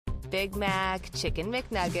Big Mac, Chicken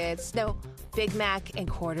McNuggets, no, Big Mac and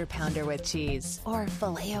Quarter Pounder with cheese, or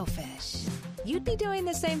Filet-O-Fish. You'd be doing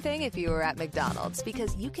the same thing if you were at McDonald's,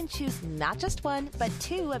 because you can choose not just one, but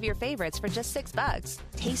two of your favorites for just $6.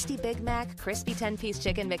 Tasty Big Mac, crispy 10-piece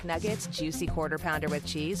Chicken McNuggets, juicy Quarter Pounder with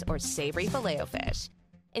cheese, or savory Filet-O-Fish.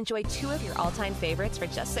 Enjoy two of your all-time favorites for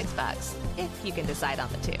just $6, if you can decide on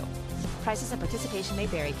the two. Prices and participation may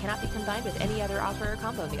vary. Cannot be combined with any other offer or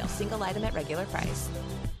combo meal. Single item at regular price.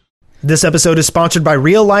 This episode is sponsored by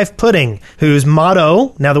Real Life Pudding, whose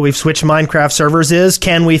motto, now that we've switched Minecraft servers, is,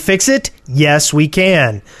 can we fix it? Yes, we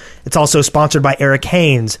can. It's also sponsored by Eric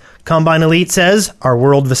Haynes. Combine Elite says, our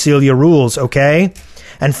world Vasilia rules, okay?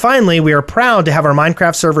 And finally, we are proud to have our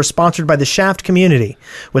Minecraft server sponsored by the Shaft community,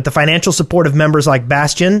 with the financial support of members like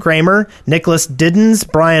Bastian Kramer, Nicholas Diddens,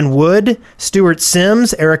 Brian Wood, Stuart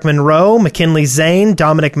Sims, Eric Monroe, McKinley Zane,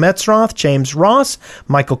 Dominic Metzroth, James Ross,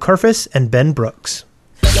 Michael Kerfis, and Ben Brooks.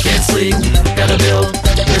 Can't sleep, gotta build.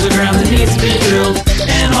 There's a ground that needs to be drilled,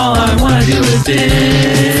 and all I wanna do is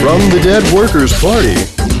dig. From the Dead Workers Party,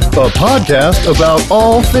 a podcast about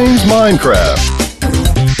all things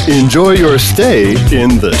Minecraft. Enjoy your stay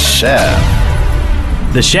in the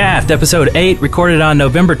Shaft. The Shaft, Episode 8, recorded on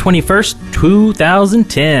November 21st,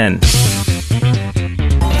 2010.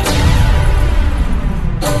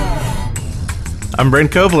 I'm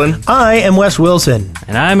Brent Copeland. I am Wes Wilson.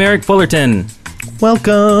 And I'm Eric Fullerton.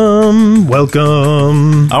 Welcome.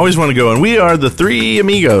 I always want to go, and we are the three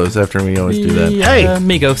amigos after we always do that. Hey.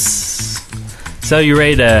 Amigos. So you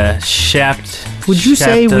ready to Shaft? Would you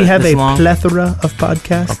say we have a long? plethora of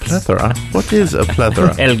podcasts? A plethora? What is a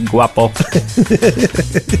plethora? El Guapo. All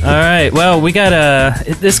right. Well, we got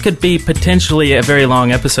this could be potentially a very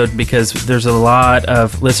long episode because there's a lot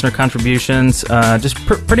of listener contributions, just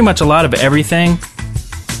pretty much a lot of everything,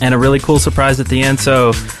 and a really cool surprise at the end.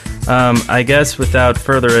 So I guess without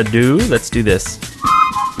further ado, let's do this.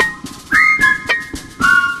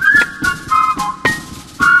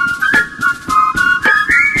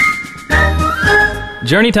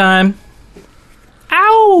 Journey time.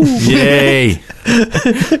 Ow! Yay!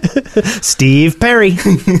 Steve Perry.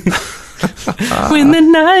 When the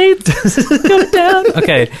night go down.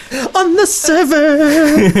 Okay. On the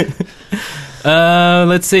server.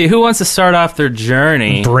 Let's see. Who wants to start off their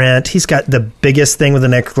journey? Brent. He's got the biggest thing with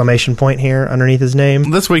an exclamation point here underneath his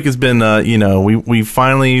name. This week has been, we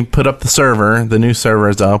finally put up the server. The new server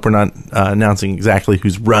is up. We're not announcing exactly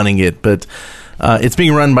who's running it, but it's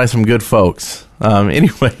being run by some good folks.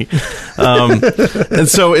 Anyway, and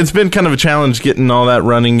so it's been kind of a challenge getting all that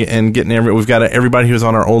running and getting we've got everybody who was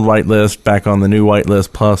on our old whitelist back on the new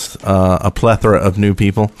whitelist, plus a plethora of new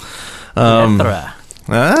people. A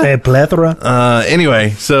plethora. Anyway,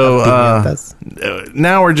 so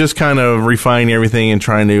now we're just kind of refining everything and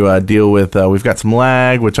trying to deal with. We've got some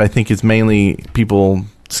lag, which I think is mainly people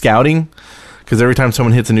scouting, because every time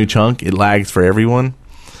someone hits a new chunk, it lags for everyone.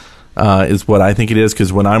 Is what I think it is,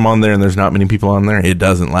 because when I'm on there and there's not many people on there, it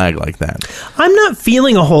doesn't lag like that. I'm not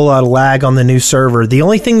feeling a whole lot of lag on the new server. The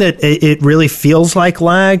only thing that it really feels like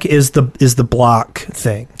lag is the block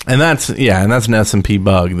thing. And that's an SMP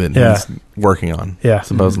bug that he's working on,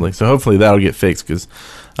 supposedly. So hopefully that'll get fixed, because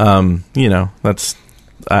that's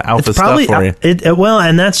alpha stuff for you. Well,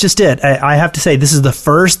 and that's just it. I have to say, this is the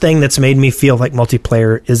first thing that's made me feel like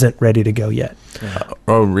multiplayer isn't ready to go yet.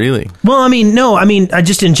 Oh, really? Well, I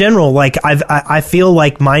just in general, like I feel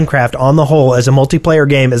like Minecraft on the whole as a multiplayer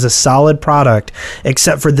game is a solid product,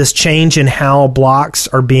 except for this change in how blocks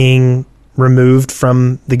are being removed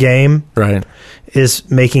from the game. Right. Is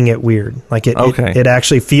making it weird. Like it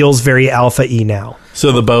actually feels very alpha-y now.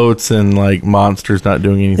 So the boats and like monsters not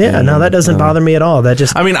doing anything. Yeah, no, that doesn't bother me at all. That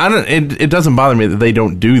just it doesn't bother me that they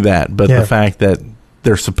don't do that, but the fact that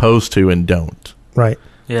they're supposed to and don't. Right.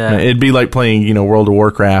 Yeah. It'd be like playing, World of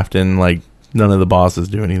Warcraft and like none of the bosses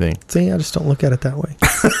do anything. See, I just don't look at it that way.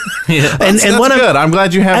 Yeah, that's good. I'm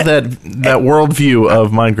glad you have that worldview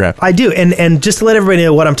of Minecraft. I do, and just to let everybody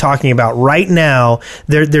know what I'm talking about right now,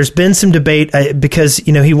 there's been some debate because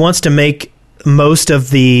he wants to make most of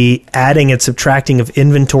the adding and subtracting of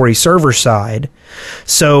inventory server side.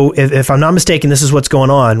 So if I'm not mistaken, this is what's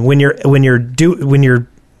going on when you're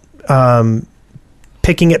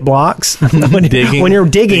picking at blocks when you're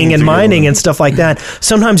digging and mining and stuff like that.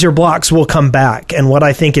 Sometimes your blocks will come back, and what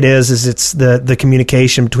I think it is it's the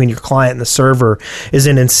communication between your client and the server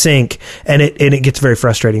isn't in sync, and it gets very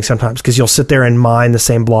frustrating sometimes because you'll sit there and mine the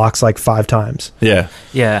same blocks like 5 times. Yeah.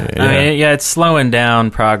 I mean, it's slowing down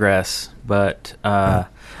progress, but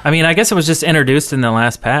I mean, I guess it was just introduced in the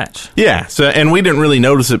last patch. Yeah, so and we didn't really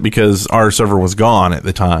notice it because our server was gone at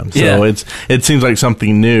the time. So Yeah. it seems like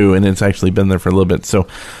something new, and it's actually been there for a little bit. So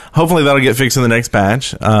hopefully that'll get fixed in the next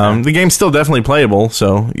patch. The game's still definitely playable,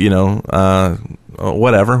 so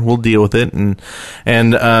whatever, we'll deal with it.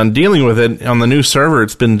 And dealing with it on the new server,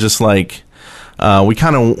 it's been just like we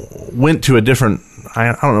kind of went to a different.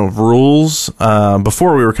 I don't know, rules.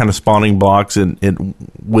 Before we were kind of spawning blocks at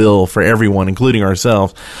will for everyone, including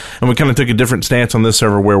ourselves. And we kind of took a different stance on this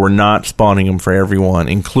server where we're not spawning them for everyone,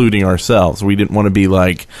 including ourselves. We didn't want to be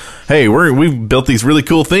like, hey, we've built these really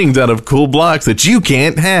cool things out of cool blocks that you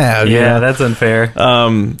can't have. Yeah, you know? that's unfair.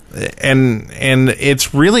 And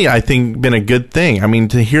it's really, I think, been a good thing. I mean,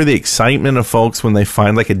 to hear the excitement of folks when they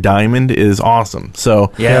find like a diamond is awesome.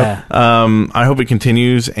 So Yeah. I hope it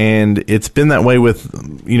continues, and it's been that way with,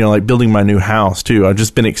 like building my new house too. I've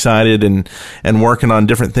just been excited and working on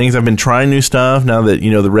different things. I've been trying new stuff now that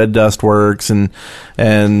the red dust works and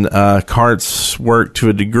carts work to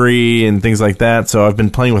a degree and things like that. So I've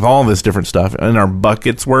been playing with all this different stuff, and our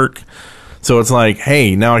buckets work. So it's like,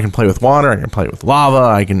 hey, now I can play with water, I can play with lava,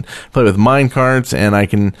 I can play with mine carts, and I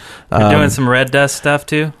can... You're doing some red dust stuff,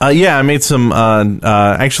 too? Yeah, I made some...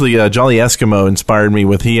 actually, Jolly Eskimo inspired me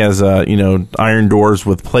with... He has, iron doors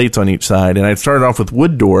with plates on each side, and I started off with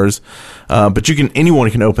wood doors, but anyone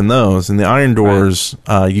can open those, and the iron doors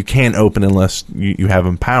you can't open unless you have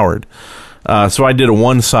them powered. So I did a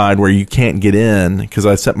one side where you can't get in, because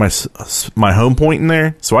I set my home point in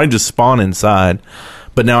there, so I just spawn inside.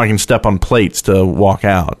 But now I can step on plates to walk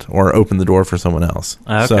out or open the door for someone else.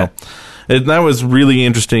 Okay. So that was really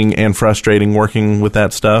interesting and frustrating working with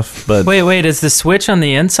that stuff. But Wait, is the switch on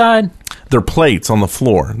the inside? they're plates on the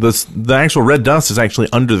floor. The actual red dust is actually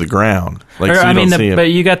under the ground. So you don't see it. But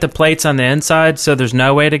you got the plates on the inside, so there's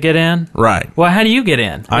no way to get in? Right. Well, how do you get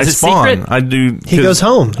in? I Is it spawn. secret? I do. He goes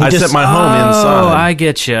home. I set my home inside. Oh, I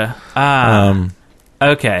get you.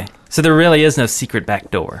 Okay. So there really is no secret back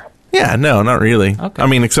door. Yeah, no, not really. Okay. I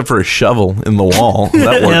mean, except for a shovel in the wall.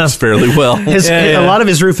 That works fairly well. A lot of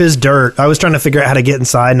his roof is dirt. I was trying to figure out how to get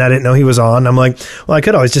inside, and I didn't know he was on. I'm like, well, I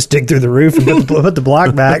could always just dig through the roof and put the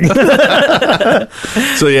block back.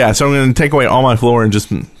 So I'm going to take away all my floor and just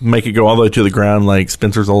make it go all the way to the ground, like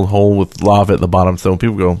Spencer's old hole with lava at the bottom. So when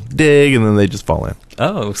people go dig, and then they just fall in.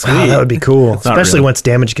 Oh, sweet. Wow, that would be cool, especially really. once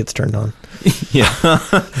damage gets turned on. Yeah.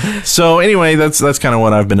 So anyway, that's kind of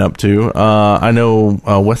what I've been up to. I know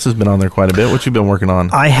Wes has been on there quite a bit. What you been working on?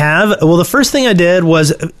 I have. Well, the first thing I did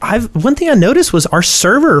was one thing I noticed was our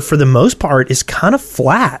server, for the most part, is kind of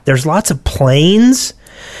flat. There's lots of plains,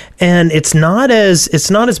 and it's not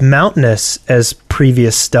as mountainous as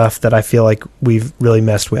previous stuff that I feel like we've really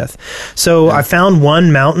messed with. So I found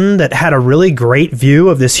one mountain that had a really great view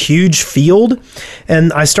of this huge field,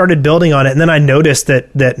 and I started building on it. And then I noticed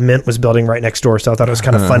that Mint was building right next door, so I thought it was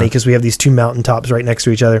kind of funny because we have these two mountaintops right next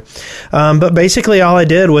to each other. But basically, all I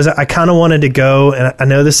did was I kind of wanted to go, and I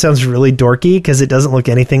know this sounds really dorky because it doesn't look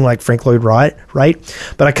anything like Frank Lloyd Wright,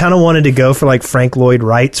 but I kind of wanted to go for like Frank Lloyd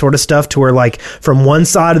Wright sort of stuff, to where like from one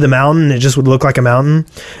side of the mountain it just would look like a mountain,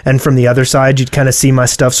 and from the other side you'd kind of see my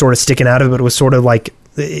stuff sort of sticking out of it, but it was sort of like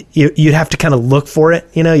you'd have to kind of look for it,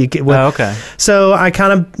 you get. Okay. So I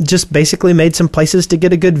kind of just basically made some places to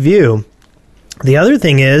get a good view. The other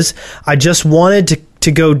thing is, I just wanted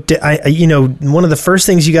to go. One of the first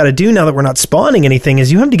things you got to do now that we're not spawning anything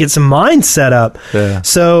is you have to get some mines set up. Yeah.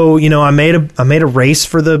 So I made a race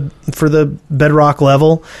for the bedrock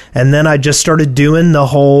level, and then I just started doing the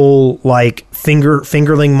whole like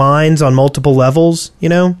fingerling mines on multiple levels.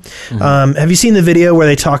 Mm-hmm. Have you seen the video where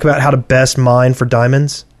they talk about how to best mine for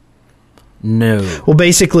diamonds? No. Well,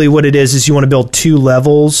 basically what it is you want to build two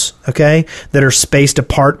levels, okay, that are spaced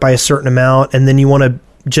apart by a certain amount, and then you want to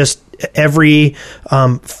just every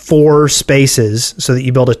 4 spaces, so that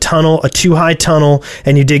you build a 2-high tunnel,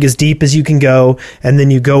 and you dig as deep as you can go, and then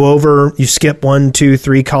you go over, you skip 1, 2,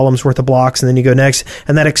 3 columns worth of blocks, and then you go next,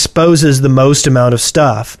 and that exposes the most amount of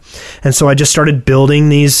stuff. And so I just started building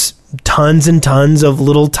these tons and tons of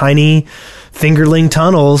little tiny fingerling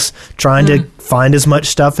tunnels, trying to find as much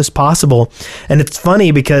stuff as possible. And it's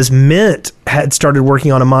funny because Mint had started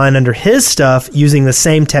working on a mine under his stuff using the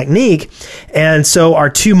same technique, and so our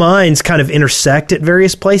two mines kind of intersect at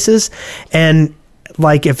various places, and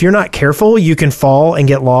like if you're not careful, you can fall and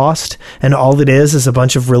get lost, and all it is a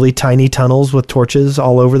bunch of really tiny tunnels with torches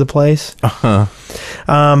all over the place. But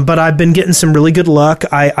I've been getting some really good luck.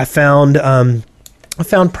 I found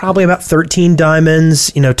probably about 13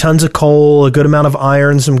 diamonds, tons of coal, a good amount of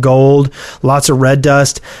iron, some gold, lots of red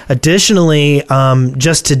dust. Additionally,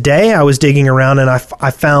 just today I was digging around and I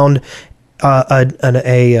found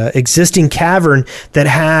a existing cavern that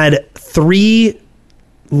had 3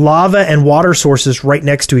 lava and water sources right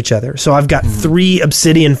next to each other. So I've got 3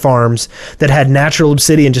 obsidian farms that had natural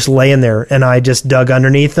obsidian just laying there, and I just dug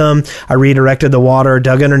underneath them. I redirected the water,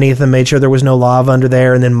 dug underneath them, made sure there was no lava under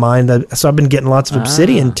there, and then mined the. So I've been getting lots of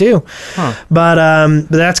obsidian too. But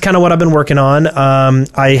that's kind of what I've been working on.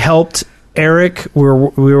 I helped Eric. We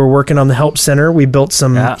were working on the help center. We built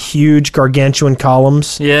some huge gargantuan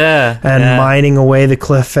columns. And mining away the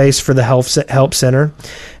cliff face for the help center.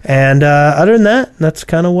 And other than that, that's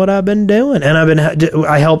kind of what I've been doing. And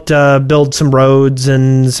I helped build some roads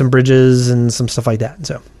and some bridges and some stuff like that.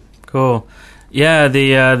 So cool. Yeah,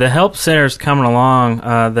 the help center is coming along.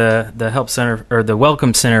 The help center, or the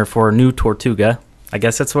welcome center for New Tortuga. I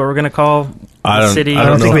guess that's what we're going to call the city. I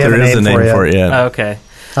don't think we have a name for it yet. Oh, okay.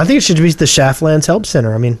 I think it should be the Shaftlands Help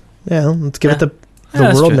Center. I mean, let's give it the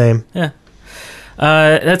world name. Yeah.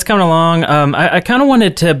 That's coming along. I kind of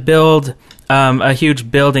wanted to build a huge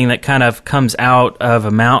building that kind of comes out of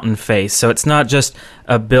a mountain face. So it's not just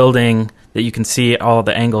a building that you can see all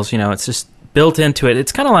the angles, it's just built into it.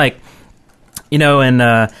 It's kind of like, in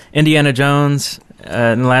Indiana Jones,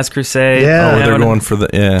 in The Last Crusade. Yeah. They're going for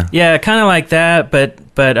the, Yeah, kind of like that,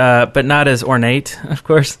 but not as ornate, of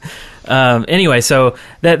course. Anyway, so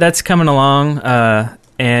that's coming along.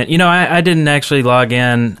 And, I didn't actually log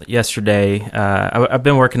in yesterday. I've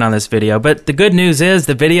been working on this video. But the good news is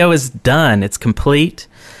the video is done. It's complete.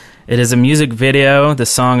 It is a music video. The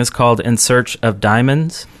song is called In Search of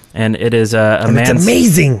Diamonds. And it is it's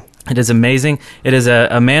amazing. It is amazing. It is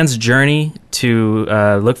a man's journey to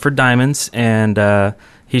look for diamonds. And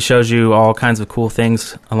he shows you all kinds of cool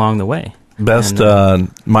things along the way. Best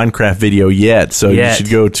Minecraft video yet, so you should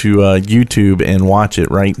go to YouTube and watch it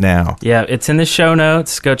right now. Yeah, it's in the show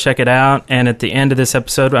notes. Go check it out. And at the end of this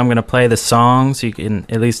episode, I'm going to play the song so you can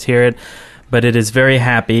at least hear it. But it is very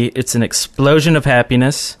happy. It's an explosion of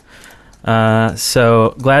happiness.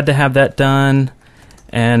 So glad to have that done.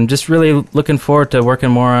 And just really looking forward to working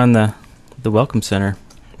more on the Welcome Center.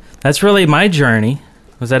 That's really my journey.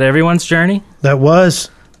 Was that everyone's journey? That was.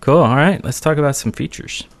 Cool. All right. Let's talk about some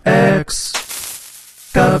features.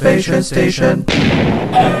 Excavation station.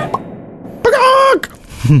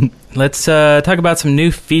 Let's talk about some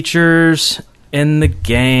new features in the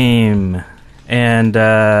game. And you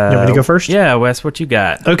want me to go first? Yeah, Wes, what you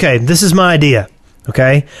got? Okay, this is my idea.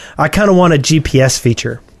 Okay, I kind of want a GPS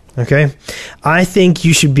feature. Okay, I think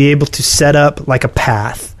you should be able to set up like a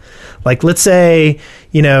path. Like, let's say,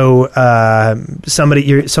 somebody's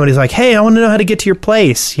like, hey, I want to know how to get to your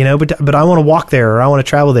place, but I want to walk there or I want to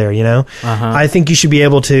travel there, I think you should be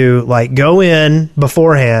able to, like, go in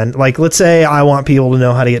beforehand. Like, let's say I want people to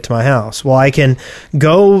know how to get to my house. Well, I can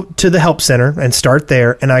go to the help center and start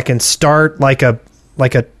there, and I can start like a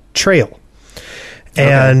trail.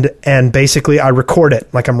 And basically I record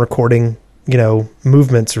it like I'm recording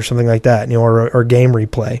movements or something like that, or game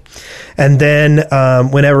replay. And then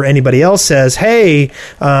whenever anybody else says, hey,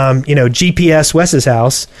 GPS Wes's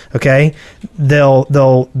house, okay,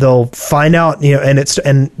 they'll find out,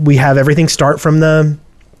 and we have everything start from the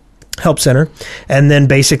help center, and then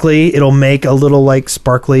basically it'll make a little like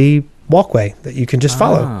sparkly walkway that you can just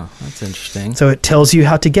follow. Oh, that's interesting. So it tells you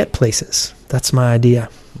how to get places. That's my idea.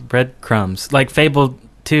 Breadcrumbs, like Fable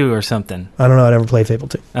 2 or something. I don't know. I never played Fable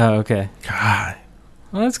 2. Oh, okay. God.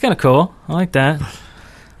 Well, that's kind of cool. I like that.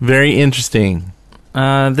 Very interesting.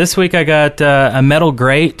 This week I got a metal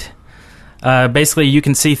grate. Basically, you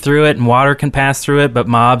can see through it and water can pass through it, but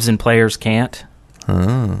mobs and players can't.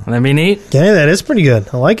 Oh. That'd be neat. Yeah, that is pretty good.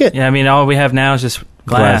 I like it. Yeah, I mean, all we have now is just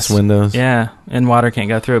glass windows. Yeah, and water can't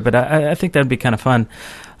go through it, but I think that'd be kind of fun.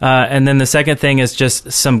 And then the second thing is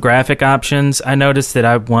just some graphic options. I noticed that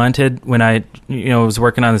I wanted when I was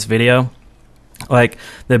working on this video, like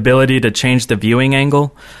the ability to change the viewing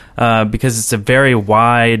angle, because it's a very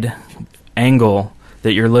wide angle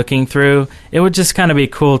that you're looking through. It would just kind of be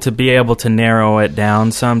cool to be able to narrow it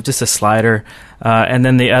down some, just a slider. And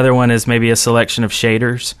then the other one is maybe a selection of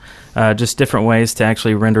shaders, just different ways to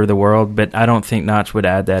actually render the world. But I don't think Notch would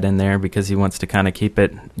add that in there because he wants to kind of keep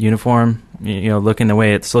it uniform, looking the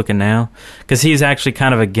way it's looking now. Because he's actually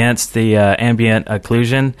kind of against the ambient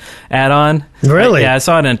occlusion add-on. Really? Yeah, I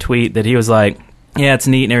saw it in a tweet that he was like, yeah, it's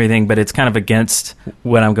neat and everything, but it's kind of against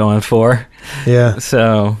what I'm going for. Yeah.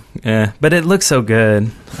 So, yeah. But it looks so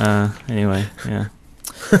good. Anyway, yeah.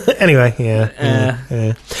 Anyway,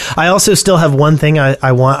 yeah. I also still have one thing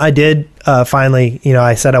I want. I did finally,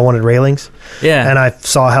 I said I wanted railings. Yeah. And I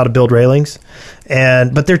saw how to build railings.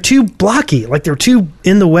 But they're too blocky. Like, they're too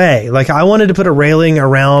in the way. Like, I wanted to put a railing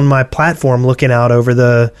around my platform looking out over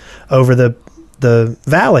the the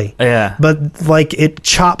valley. Yeah. But like it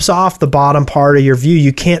chops off the bottom part of your view.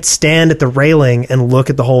 You can't stand at the railing and look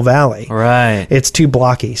at the whole valley. Right. It's too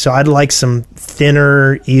blocky. So I'd like some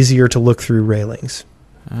thinner, easier to look through railings.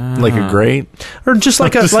 Like a grate? Or just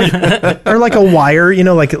like a or like a wire,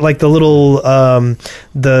 like the little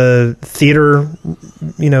the theater,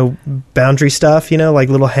 boundary stuff, like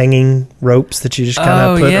little hanging ropes that you just kind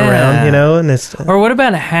of put around, and it's Or what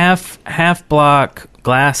about half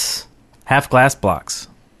glass blocks?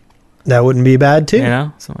 That wouldn't be bad too.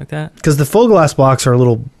 Something like that. Because the full glass blocks are a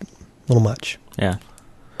little much. Yeah.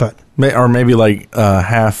 But Or maybe like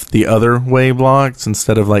half the other way blocks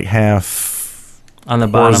instead of like half on the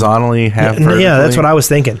bottom. Horizontally, half vertically. Yeah, that's what I was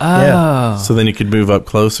thinking. Oh. Yeah. So then you could move up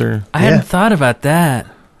closer. I hadn't thought about that.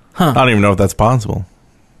 I don't even know if that's possible.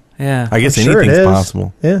 Yeah. I guess I'm sure anything's it is.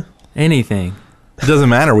 possible. Yeah. Anything. It doesn't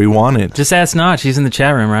matter. We want it. Just ask Notch. He's in the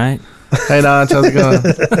chat room, right? Hey, Notch, how's it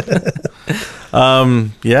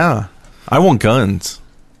going? Yeah. I want guns.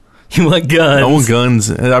 You want guns? I want guns.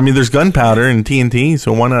 I mean, there's gunpowder and TNT,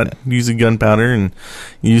 so why not use the gunpowder and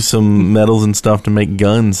use some metals and stuff to make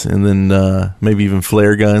guns, and then maybe even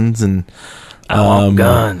flare guns and I want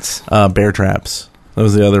guns. Bear traps. That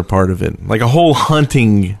was the other part of it. Like a whole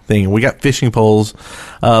hunting thing. We got fishing poles.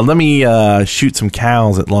 Let me shoot some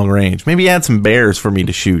cows at long range. Maybe add some bears for me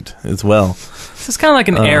to shoot as well. So it's kind of like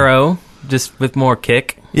an arrow, just with more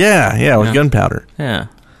kick. Yeah, with gunpowder. Yeah.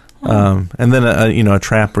 And then a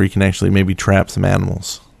trap where you can actually maybe trap some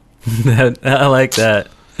animals. I like that.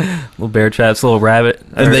 Little bear traps, little rabbit.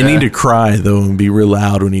 And they need to cry though and be real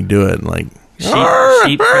loud when you do it, like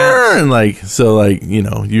sheep traps,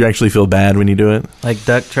 and you actually feel bad when you do it. like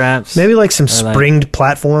duck traps. Maybe like some springed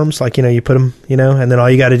platforms, like you put them, and then all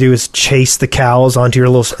you got to do is chase the cows onto your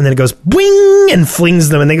little, and then it goes wing and flings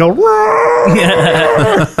them, and they go.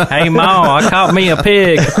 Hey, Ma, I caught me a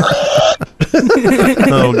pig.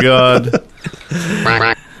 Oh God.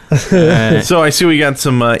 So I see we got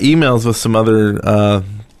some emails with some other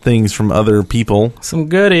things from other people. Some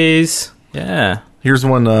goodies. Yeah. Here's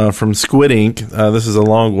one from Squid Ink. This is a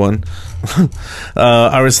long one.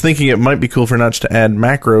 I was thinking it might be cool for Notch to add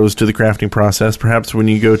macros to the crafting process. Perhaps when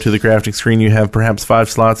you go to the crafting screen, you have perhaps 5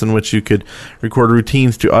 slots in which you could record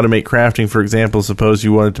routines to automate crafting. For example, suppose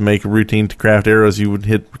you wanted to make a routine to craft arrows. You would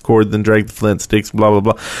hit record, then drag the flint sticks, blah, blah,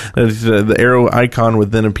 blah. The arrow icon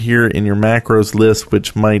would then appear in your macros list,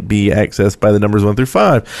 which might be accessed by the numbers 1 through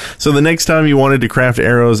 5. So the next time you wanted to craft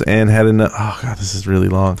arrows and had enough... Oh, God, this is really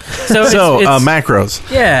long. So it's macros.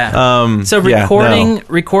 Yeah. So recording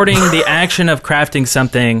the action of crafting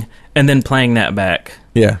something and then playing that back.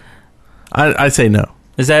 Yeah. I say no.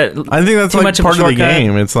 Is that I think that's too like much part of the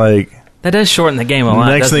game. It's like that does shorten the game a lot.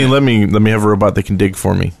 Next thing, let me have a robot that can dig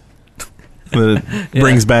for me. That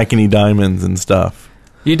brings back any diamonds and stuff.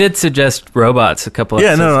 You did suggest robots a couple of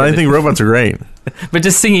episodes. Yeah, I think robots are great. But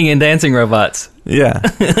just singing and dancing robots. Yeah.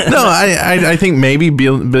 No, I think maybe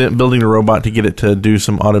building a robot to get it to do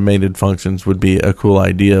some automated functions would be a cool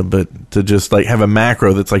idea, but to just like have a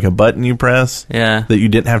macro that's like a button you press. Yeah. That you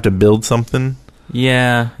didn't have to build something.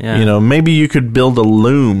 Yeah. Maybe you could build a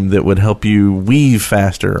loom that would help you weave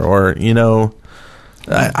faster, or,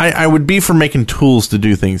 I would be for making tools to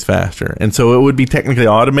do things faster. And so it would be technically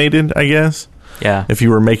automated, I guess. Yeah. If you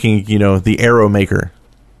were making, the arrow maker.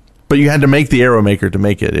 But you had to make the arrow maker to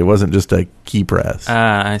make it. It wasn't just a key press.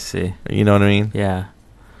 I see. You know what I mean? Yeah.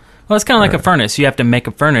 Well, it's kind of like a furnace. You have to make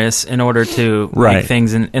a furnace in order to make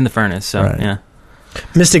things in the furnace. So, yeah.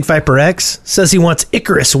 Mystic Viper X says he wants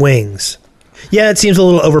Icarus wings. Yeah, it seems a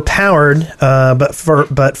little overpowered, but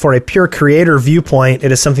for a pure creator viewpoint,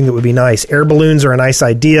 it is something that would be nice. Air balloons are a nice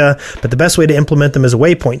idea, but the best way to implement them is a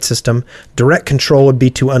waypoint system. Direct control would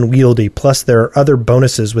be too unwieldy. Plus, there are other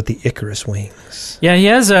bonuses with the Icarus wings. Yeah, he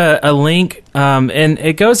has a link, and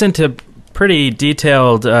it goes into pretty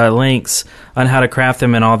detailed links on how to craft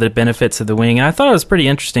them and all the benefits of the wing. And I thought it was pretty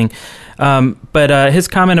interesting. But his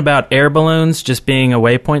comment about air balloons just being a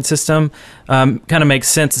waypoint system kind of makes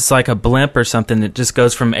sense. It's like a blimp or something that just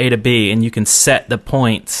goes from A to B, and you can set the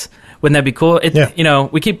points. Wouldn't that be cool?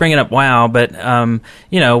 We keep bringing up WoW, but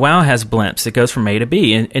WoW has blimps. It goes from A to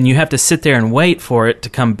B, and you have to sit there and wait for it to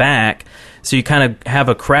come back. So you kind of have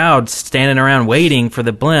a crowd standing around waiting for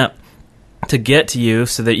the blimp to get to you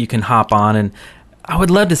so that you can hop on. And I would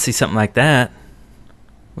love to see something like that.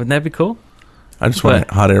 Wouldn't that be cool? I just want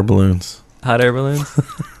hot air balloons. Hot air balloons?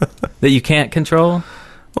 That you can't control?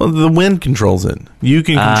 Well, the wind controls it. You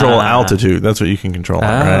can control altitude. That's what you can control,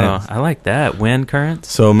 right? I like that. Wind currents?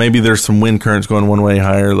 So maybe there's some wind currents going one way,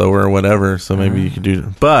 higher, lower, whatever. So maybe you could do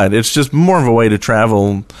it. But it's just more of a way to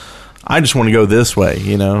travel. I just want to go this way,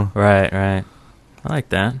 Right. I like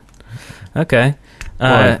that. Okay.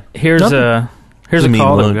 Here's Nothing. a a mean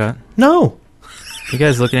call that we look. got. No. You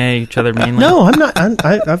guys looking at each other meanly? No, I'm not.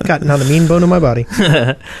 I've got not a mean bone in my body.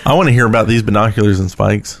 I want to hear about these binoculars and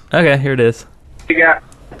spikes. Okay, here it is. Hey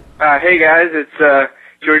guys, it's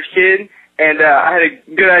George Kidd, and I had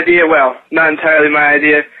a good idea. Well, not entirely my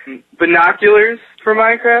idea. Binoculars for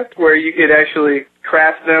Minecraft, where you could actually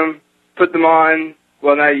craft them, put them on.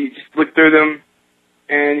 Well, now you just look through them,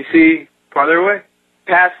 and you see farther away,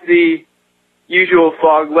 past the usual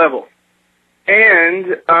fog level. And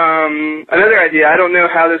another idea. I don't know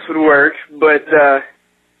how this would work, but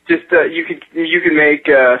you could make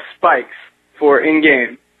spikes for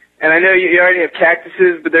in-game. And I know you already have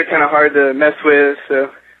cactuses, but they're kind of hard to mess with.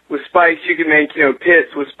 So with spikes, you can make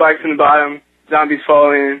pits with spikes in the bottom. Zombies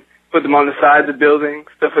fall in, put them on the side of the building,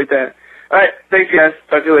 stuff like that. All right, thanks guys.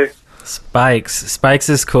 Talk to you later. Spikes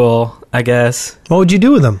is cool, I guess. What would you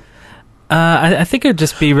do with them? I think it'd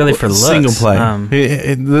just be really for looks. Single play.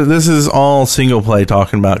 This is all single play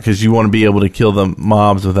talking about, because you want to be able to kill the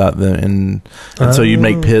mobs without them, and so you'd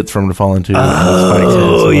make pits for them to fall into.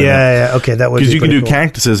 Oh, yeah. Okay, that would be because you can do cool.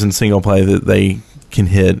 cactuses in single play that they can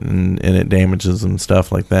hit and it damages them and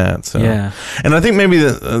stuff like that. So Yeah. and I think maybe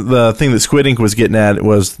the thing that Squid Ink was getting at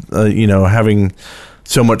was having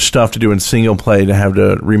so much stuff to do in single play to have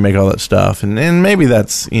to remake all that stuff, and maybe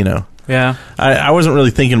that's Yeah. I wasn't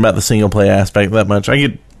really thinking about the single play aspect that much. I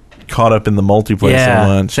get caught up in the multiplayer so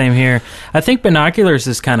much. Same here. I think binoculars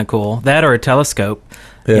is kind of cool. That or a telescope,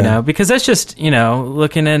 because that's just,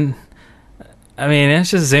 looking in. I mean, it's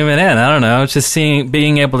just zooming in. I don't know. It's just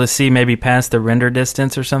being able to see maybe past the render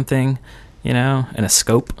distance or something, in a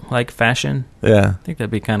scope-like fashion. Yeah. I think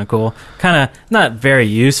that'd be kind of cool. Kind of not very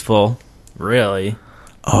useful, really.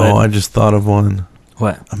 Oh, I just thought of one.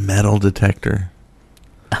 What? A metal detector.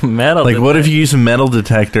 A metal Like, what if you use a metal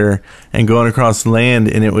detector and going across land,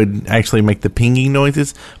 and it would actually make the pinging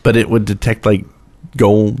noises, but it would detect, like,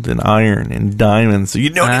 gold and iron and diamonds, so you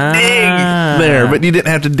know to dig there, but you didn't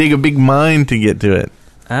have to dig a big mine to get to it.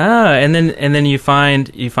 And then you find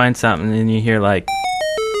something, and you hear, like,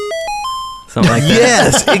 something like that.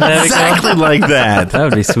 Yes, exactly like that. That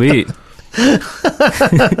would be sweet.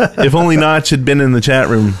 If only Notch had been in the chat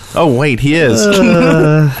room. Oh, wait, he is.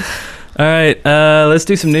 All right, let's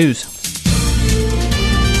do some news.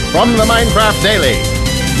 From the Minecraft Daily,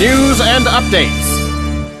 news and updates.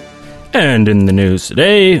 And in the news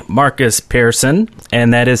today, Marcus Persson,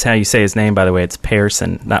 and that is how you say his name, by the way. It's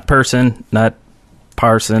Persson, not person, not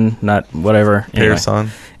parson, not whatever. Anyway.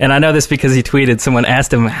 Persson. And I know this because he tweeted, someone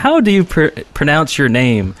asked him, how do you pronounce your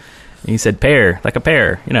name? And he said pear, like a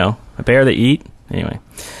pear, a pear they eat. Anyway,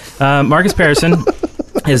 Marcus Persson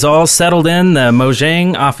is all settled in the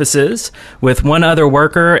Mojang offices with one other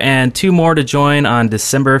worker and 2 more to join on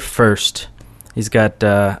December 1st. He's got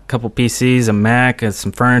a couple PCs, a Mac, and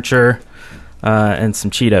some furniture, and some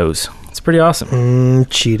Cheetos. It's pretty awesome.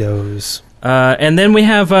 Cheetos. And then we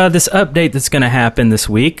have this update that's going to happen this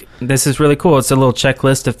week. This is really cool. It's a little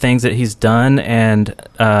checklist of things that he's done and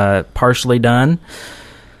partially done.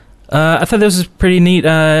 I thought this was pretty neat.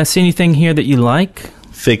 See anything here that you like?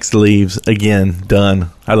 Fixed leaves. Again,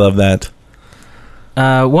 done. I love that.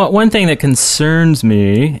 One thing that concerns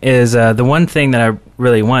me is the one thing that I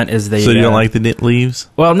really want is the... So you don't like the leaves?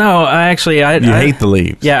 Well, no, I hate the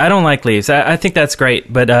leaves. Yeah, I don't like leaves. I think that's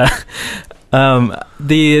great, but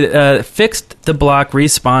the fixed the block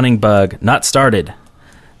respawning bug, not started.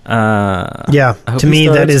 To me,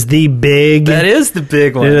 that is the big... That is the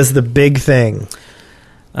big one. It is the big thing.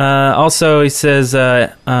 Also, he says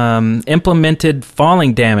implemented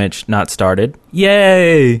falling damage, not started.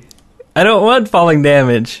 Yay! I don't want falling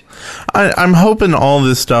damage. I'm hoping all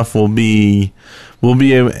this stuff will be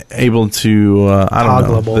able to I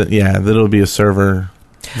don't know. That it'll be a server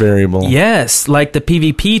variable. Yes, like the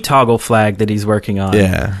PvP toggle flag that he's working on.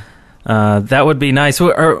 Yeah. That would be nice.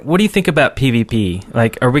 What do you think about PvP?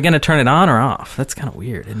 Like, are we going to turn it on or off? That's kind of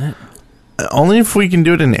weird, isn't it? Only if we can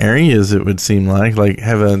do it in areas, it would seem like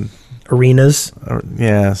have arenas.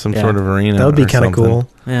 Some sort of arena. That would be kind of cool.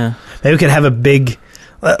 Yeah. Maybe we could have a big...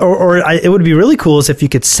 it would be really cool if you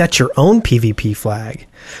could set your own PvP flag.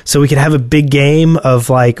 So we could have a big game of,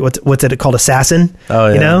 like, what's it called? Assassin? Oh,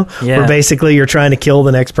 yeah. Where basically you're trying to kill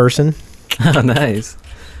the next person. Oh, nice.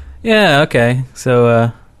 Yeah, okay.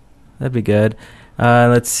 So that'd be good.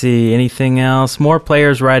 Let's see. Anything else? More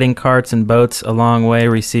players riding carts and boats a long way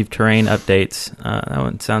receive terrain updates. That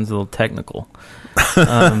one sounds a little technical.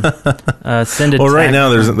 Send a right now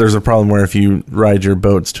there's a problem where if you ride your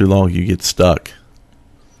boats too long, you get stuck.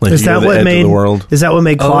 Like is that what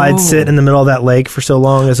made Clyde sit in the middle of that lake for so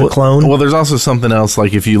long as a clone? Well, there's also something else,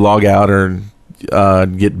 like if you log out or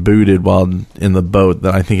get booted while in the boat,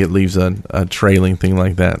 then I think it leaves a trailing thing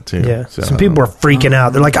like that too. Yeah. So, Some people are freaking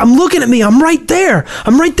out. They're like, I'm looking at me. I'm right there.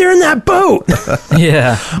 I'm right there in that boat.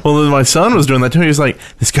 Yeah. Well, then my son was doing that too. He was like,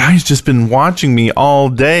 this guy's just been watching me all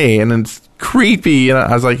day, and it's creepy. And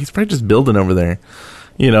I was like, he's probably just building over there.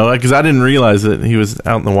 You know, because I didn't realize that he was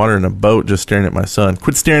out in the water in a boat just staring at my son.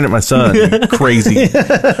 Quit staring at my son, you crazy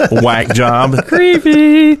whack job.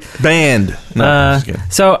 Creepy. Banned. No, I'm just kidding.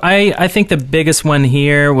 So I think the biggest one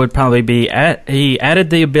here would probably be he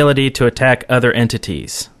added the ability to attack other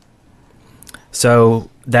entities.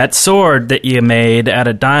 So that sword that you made out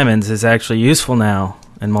of diamonds is actually useful now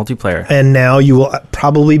in multiplayer. And now you will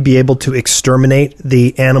probably be able to exterminate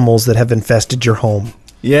the animals that have infested your home.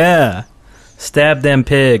 Yeah. Stab them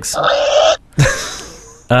pigs.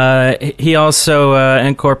 He also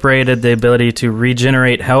incorporated the ability to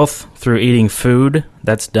regenerate health through eating food.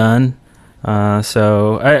 That's done.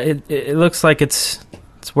 So it looks like it's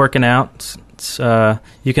working out.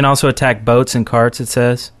 You can also attack boats and carts, it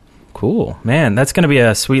says. Cool. Man, that's going to be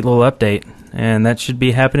a sweet little update. And that should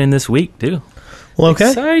be happening this week, too. Well, okay.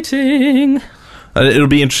 Exciting. It'll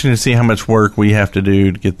be interesting to see how much work we have to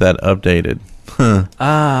do to get that updated.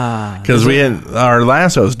 Because we had our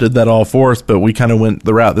last host did that all for us, but we kind of went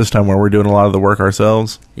the route this time where we're doing a lot of the work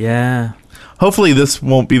ourselves. Yeah. Hopefully this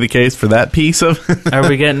won't be the case for that piece of Are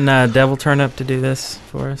we getting Devil Turnip to do this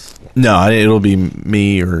for us? No, it'll be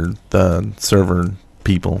me or the server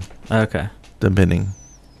people, Okay. depending.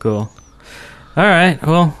 Cool. All right.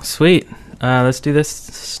 Well, sweet. Let's do this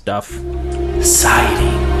stuff.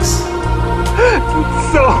 Sightings.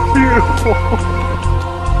 So beautiful.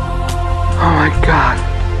 Oh my god.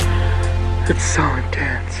 It's so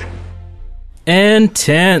intense.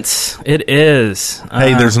 Intense. It is.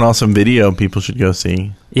 Hey, there's an awesome video people should go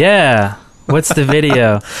see. Yeah. What's the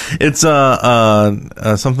video? It's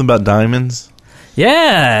something about diamonds.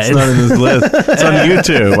 Yeah. It's not in this list. It's on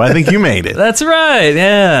YouTube. I think you made it. That's right.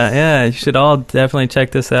 Yeah. Yeah. You should all definitely check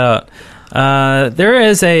this out. There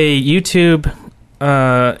is a YouTube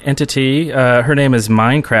entity. Her name is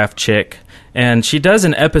Minecraft Chick. And she does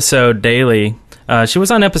an episode daily. She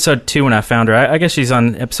was on episode 2 when I found her. I guess she's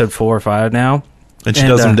on episode 4 or 5 now. And she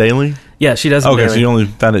does them daily? Yeah, she does them daily. daily. So you only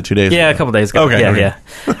found it 2 days ago? Yeah, a couple days ago. Okay. Yeah.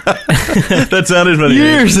 That sounded funny.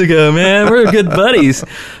 Years ago, man. We're good buddies.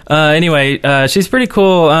 Anyway, she's pretty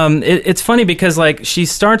cool. It's funny because, like, she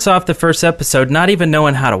starts off the first episode not even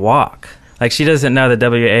knowing how to walk. Like, she doesn't know the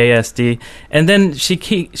WASD. And then she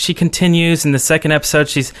continues in the second episode.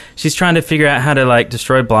 She's trying to figure out how to, like,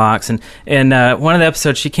 destroy blocks. And one of the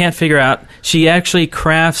episodes, she can't figure out. She actually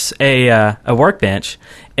crafts a workbench,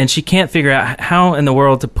 and she can't figure out how in the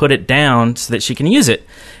world to put it down so that she can use it.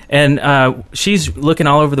 And she's looking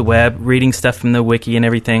all over the web, reading stuff from the wiki and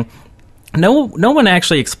everything. No one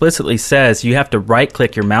actually explicitly says you have to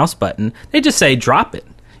right-click your mouse button. They just say drop it.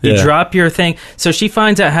 You drop your thing. So she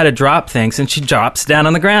finds out how to drop things, and she drops down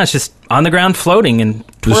on the ground. It's just on the ground floating and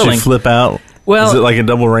twirling. Does she flip out? Well, is it like a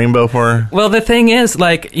double rainbow for her? Well, the thing is,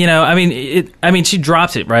 like, you know, I mean, she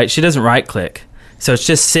drops it, right? She doesn't right-click. So it's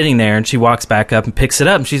just sitting there, and she walks back up and picks it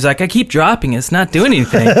up, and she's like, I keep dropping it. It's not doing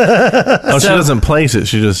anything. Oh, she doesn't place it.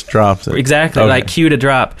 She just drops it. Exactly, like cue to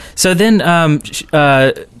drop. So then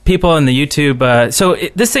people on the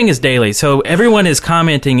YouTube, this thing is daily, so everyone is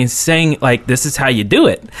commenting and saying, like, this is how you do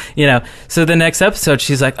it, you know. So the next episode,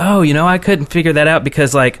 she's like, oh, you know, I couldn't figure that out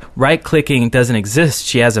because, like, right-clicking doesn't exist.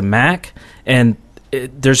 She has a Mac, and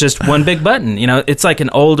there's just one big button, you know. It's like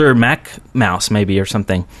an older Mac mouse, maybe, or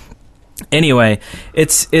something. Anyway,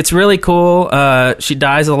 it's really cool. She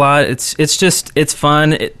dies a lot. It's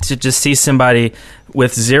fun to just see somebody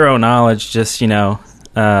with zero knowledge just, you know,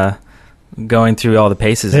 going through all the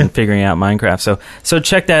paces and figuring out Minecraft. So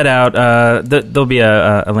check that out. There'll be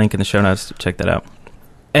a link in the show notes to check that out.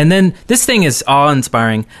 And then this thing is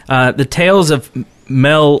awe-inspiring. The Tales of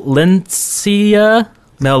Melinxia.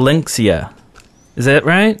 Is that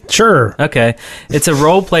right? Sure. Okay. It's a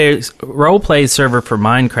role play server for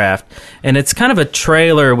Minecraft, and it's kind of a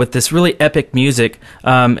trailer with this really epic music.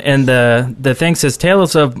 And the thing says,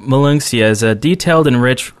 Tales of Melinxia is a detailed and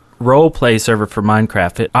rich role-play server for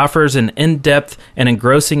Minecraft. It offers an in-depth and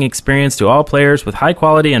engrossing experience to all players with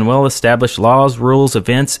high-quality and well-established laws, rules,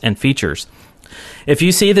 events, and features. If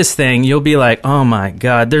you see this thing, you'll be like, oh my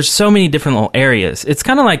god, there's so many different little areas. It's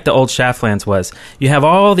kind of like the old Shaftlands was. You have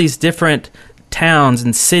all these different towns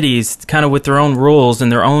and cities kind of with their own rules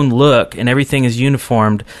and their own look, and everything is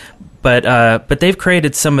uniformed. But they've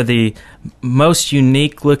created some of the most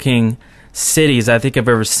unique-looking cities I think I've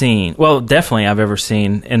ever seen. Well, definitely I've ever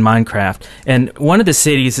seen in Minecraft. And one of the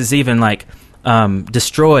cities is even like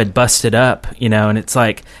destroyed, busted up, and it's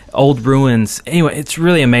like old ruins. Anyway, it's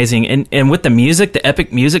really amazing. And with the music, the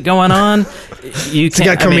epic music going on, you It's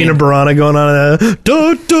got Carmina Burana going on.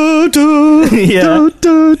 Do, do, do, Yeah.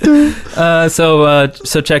 do, do, do. So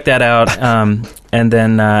check that out. And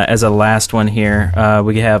then as a last one here,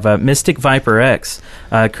 we have Mystic Viper X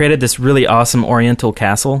created this really awesome Oriental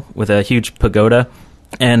castle with a huge pagoda,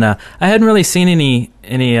 and I hadn't really seen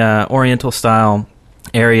any Oriental style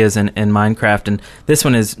areas in Minecraft, and this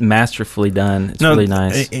one is masterfully done. It's really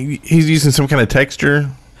nice. He's using some kind of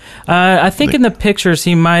texture. I think in the pictures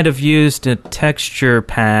he might have used a texture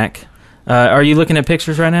pack. Are you looking at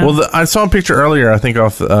pictures right now? Well, I saw a picture earlier, I think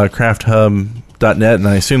off crafthub.net, and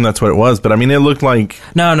I assume that's what it was, but I mean, it looked like...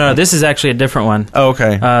 No, this is actually a different one. Oh,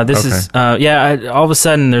 okay. All of a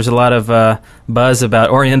sudden there's a lot of buzz about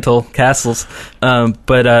Oriental castles,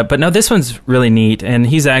 but no, this one's really neat, and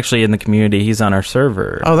he's actually in the community. He's on our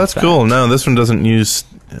server. Oh, that's cool. No, this one doesn't use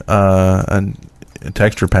a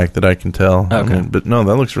texture pack that I can tell. Okay. I mean, but no,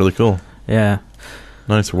 that looks really cool. Yeah.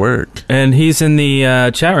 Nice work. And he's in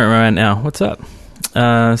the chat room right now. What's up?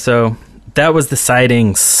 So that was the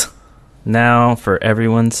sightings. Now for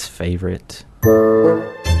everyone's favorite.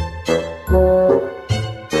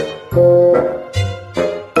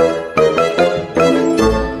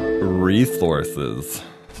 Resources.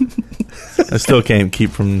 I still can't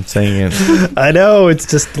keep from saying it. I know, it's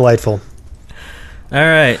just delightful. All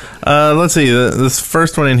right. Let's see. This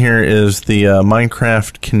first one in here is the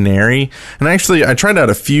Minecraft Canary. And actually, I tried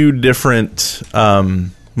out a few different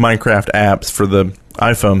Minecraft apps for the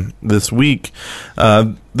iPhone this week.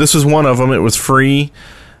 This is one of them. It was free.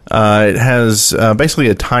 It has basically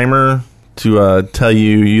a timer to tell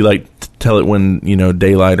you tell it when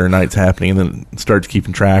daylight or night's happening, and then it starts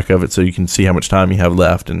keeping track of it so you can see how much time you have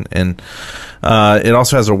left. And it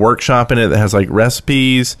also has a workshop in it that has like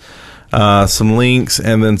recipes, some links,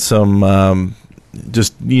 and then some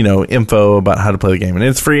just info about how to play the game. And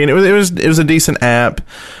it's free, and it was a decent app.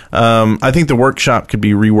 I think the workshop could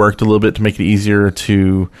be reworked a little bit to make it easier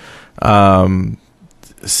to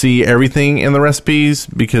see everything in the recipes,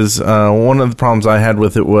 because one of the problems I had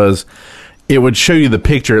with it was it would show you the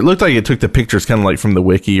picture. It looked like it took the pictures kind of like from the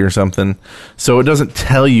wiki or something, so it doesn't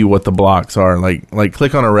tell you what the blocks are. Like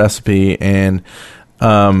click on a recipe and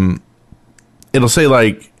it'll say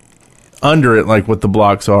like under it like what the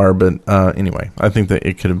blocks are, but anyway, I think that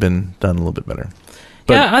it could have been done a little bit better.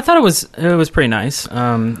 But yeah, I thought it was pretty nice. It's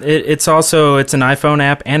an iPhone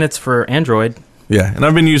app, and it's for Android. yeah, and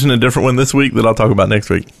I've been using a different one this week that I'll talk about next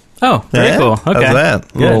week. Oh, very cool. Okay. How's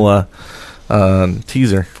that? Good. Little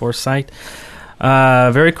teaser. Foresight.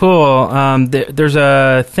 Very cool. There's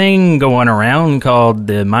a thing going around called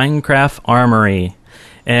the Minecraft Armory,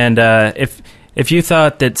 and if you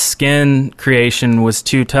thought that skin creation was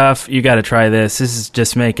too tough, you got to try this. This is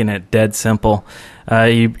just making it dead simple.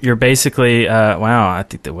 You're basically wow. I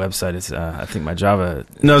think the website is. I think my Java.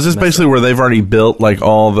 No, is this basically where they've already built like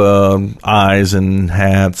all the eyes and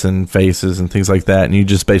hats and faces and things like that, and you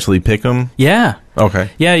just basically pick them? Yeah. Okay.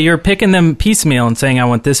 Yeah, you're picking them piecemeal and saying, I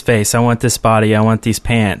want this face, I want this body, I want these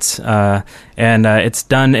pants. And it's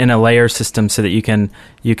done in a layer system so that you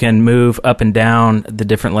can move up and down the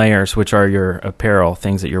different layers, which are your apparel,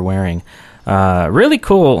 things that you're wearing. Really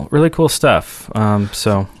cool stuff. And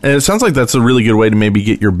it sounds like that's a really good way to maybe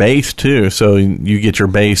get your base too. So you get your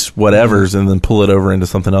base whatevers and then pull it over into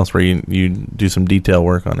something else where you do some detail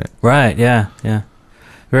work on it. Right, yeah.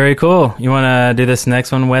 Very cool. You want to do this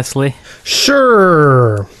next one, Wesley?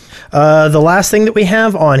 Sure. The last thing that we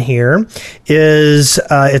have on here is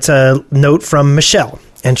it's a note from Michelle.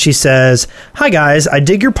 And she says, "Hi guys, I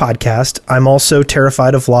dig your podcast. I'm also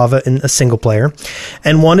terrified of lava in a single player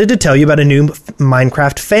and wanted to tell you about a new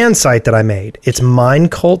Minecraft fan site that I made. It's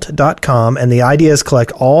minecult.com, and the idea is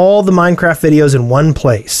collect all the Minecraft videos in one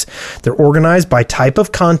place. They're organized by type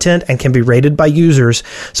of content and can be rated by users.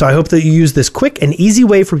 So I hope that you use this quick and easy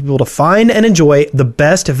way for people to find and enjoy the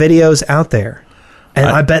best videos out there." And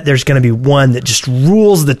I bet there's going to be one that just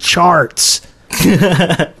rules the charts.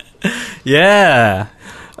 Yeah.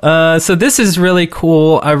 So this is really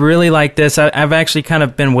cool. I really like this. I've actually kind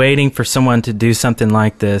of been waiting for someone to do something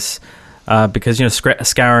like this because,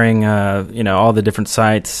 scouring, all the different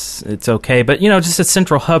sites, it's okay. But, just a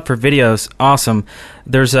central hub for videos, awesome.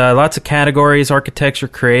 There's lots of categories: architecture,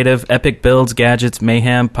 creative, epic builds, gadgets,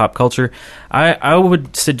 mayhem, pop culture. I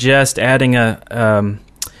would suggest adding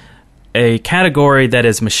a category that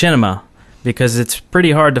is machinima, because it's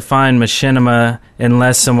pretty hard to find machinima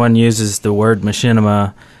unless someone uses the word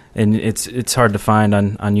machinima, and it's hard to find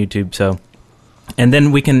on YouTube. So, and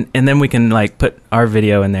then we can like put our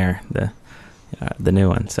video in there, the new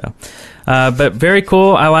one. So, but very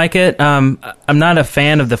cool. I like it. I'm not a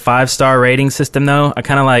fan of the 5-star rating system, though. I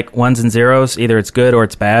kind of like 1s and 0s. Either it's good or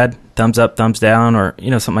it's bad. Thumbs up, thumbs down, or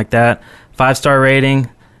something like that. 5-star rating,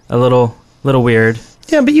 a little weird.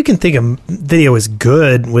 Yeah, but you can think a video is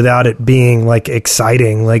good without it being like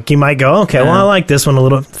exciting. Like you might go, okay, well, I like this one a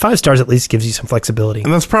little. 5 stars at least gives you some flexibility.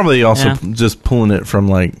 And that's probably also just pulling it from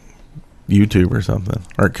like YouTube or something,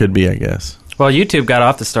 or it could be, I guess. Well, YouTube got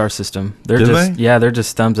off the star system. Did they? Yeah, they're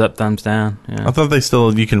just thumbs up, thumbs down. Yeah. I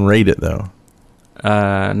thought you can rate it though.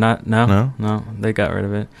 No, they got rid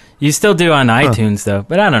of it. You still do on iTunes though,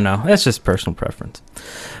 but I don't know. That's just personal preference.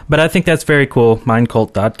 But I think that's very cool.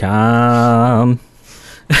 Mindcult.com.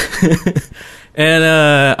 And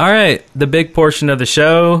all right, the big portion of the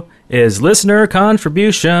show is listener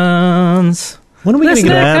contributions. When are we going to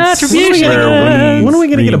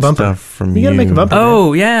get a bumper? You got to make a bumper.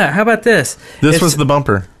 Oh, yeah. How about this? This was the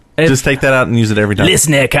bumper. Just take that out and use it every time.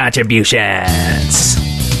 Listener contributions.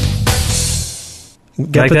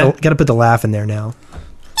 Got to put the laugh in there now.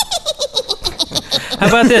 How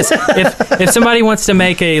about this? If somebody wants to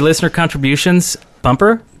make a listener contributions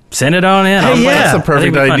bumper, send it on in. Hey, That's the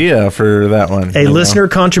perfect idea for that one. A listener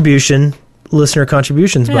contributions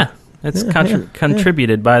Yeah. It's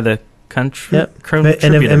contributed by the and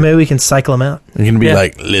maybe we can cycle them out. It can be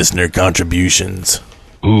like listener contributions.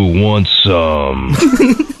 Who wants some?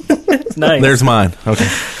 Nice. There's mine. Okay.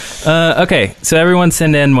 Okay, so everyone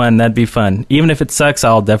send in one. That'd be fun. Even if it sucks,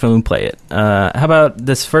 I'll definitely play it. How about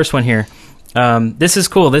this first one here? This is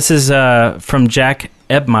cool. This is from Jack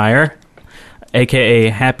Ebmeyer, a.k.a.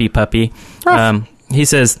 Happy Puppy. He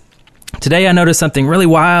says, today I noticed something really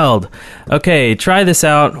wild. Okay, try this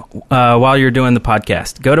out while you're doing the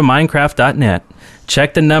podcast. Go to Minecraft.net,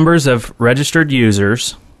 check the numbers of registered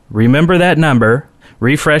users, remember that number,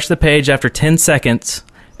 refresh the page after 10 seconds,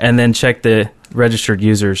 and then check the registered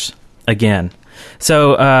users again.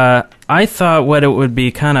 So I thought what it would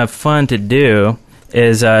be kind of fun to do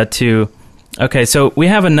is okay, so we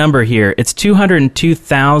have a number here. It's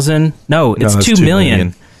 202,000. No, it's 2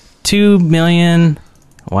 million. 2 million.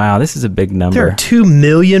 Wow, this is a big number. There are 2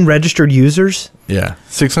 million registered users? Yeah.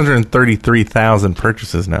 633,000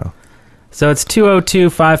 purchases now. So it's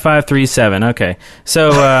 202-5537. Okay.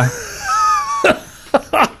 So I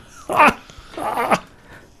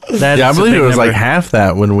believe it was like half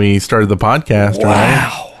that when we started the podcast, right?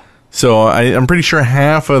 Wow. So I'm pretty sure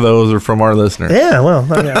half of those are from our listeners. Yeah, well,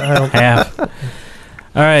 I don't half. All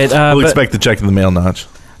right. We'll expect to check in the mail, Notch.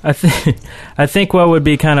 I think what would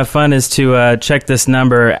be kind of fun is to check this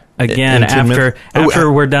number again after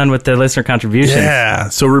we're done with the listener contributions. Yeah,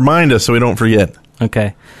 so remind us so we don't forget.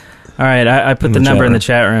 Okay. All right, I put the number in the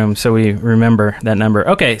chat room so we remember that number.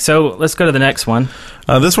 Okay, so let's go to the next one.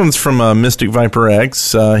 This one's from Mystic Viper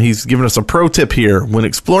X. He's given us a pro tip here. When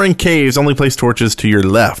exploring caves, only place torches to your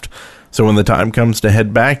left. So when the time comes to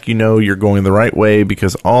head back, you know you're going the right way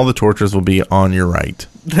because all the torches will be on your right.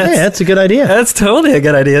 That's a good idea. That's totally a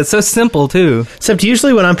good idea. It's so simple, too. Except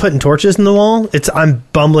usually when I'm putting torches in the wall, I'm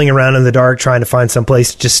bumbling around in the dark trying to find some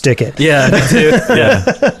place to just stick it. Yeah, me too.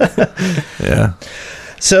 Yeah.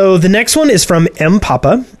 So the next one is from M.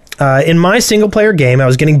 Papa. In my single-player game, I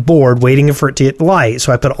was getting bored waiting for it to get light,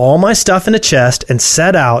 so I put all my stuff in a chest and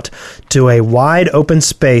set out to a wide open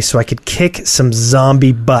space so I could kick some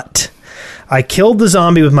zombie butt. I killed the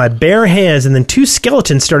zombie with my bare hands, and then 2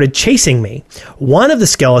 skeletons started chasing me. One of the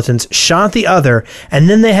skeletons shot the other, and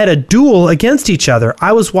then they had a duel against each other.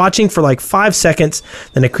 I was watching for like 5 seconds,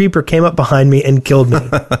 then a creeper came up behind me and killed me.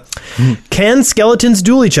 Can skeletons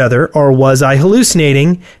duel each other, or was I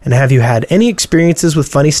hallucinating? And have you had any experiences with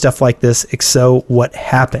funny stuff like this? If so, what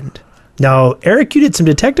happened? Now, Eric, you did some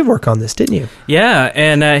detective work on this, didn't you? Yeah,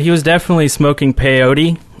 and he was definitely smoking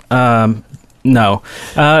peyote. No.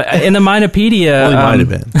 In the Minopedia... Well, he might have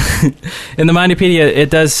been. In the Minopedia,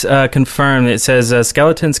 it does confirm, it says,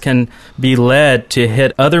 skeletons can be led to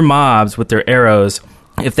hit other mobs with their arrows.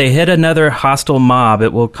 If they hit another hostile mob,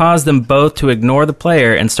 it will cause them both to ignore the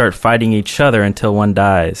player and start fighting each other until one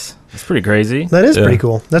dies. It's pretty crazy. That is pretty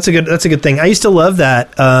cool. That's a good thing. I used to love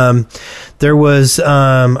that. There was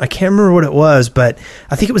I can't remember what it was, but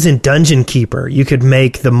I think it was in Dungeon Keeper. You could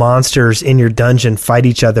make the monsters in your dungeon fight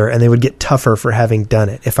each other, and they would get tougher for having done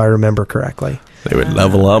it, if I remember correctly. They would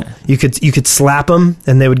level up. You could slap them,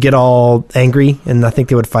 and they would get all angry, and I think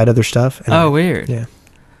they would fight other stuff. Oh, weird. Yeah.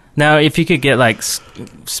 Now, if you could get like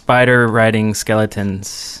spider riding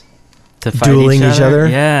skeletons to fight dueling each other?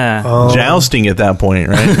 Yeah. Oh. Jousting at that point,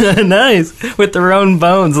 right? Nice. With their own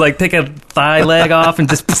bones. Like take a thigh leg off and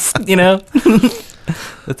just,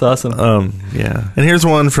 That's awesome. Yeah. And here's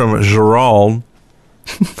one from Gerald.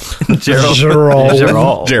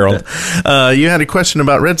 Gerald. Gerald. You had a question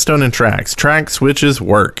about redstone and tracks. Track switches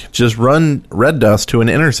work. Just run red dust to an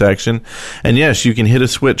intersection, and yes, you can hit a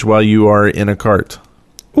switch while you are in a cart.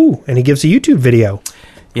 Ooh, and he gives a YouTube video.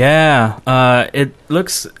 Yeah, it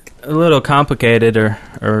looks a little complicated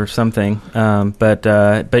or something,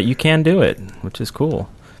 but you can do it, which is cool.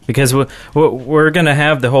 Because we're going to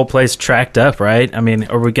have the whole place tracked up, right? I mean,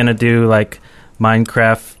 are we going to do like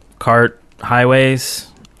Minecraft cart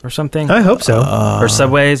highways or something? I hope so. Or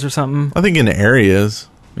subways or something? I think in areas.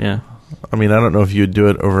 Yeah. I mean, I don't know if you would do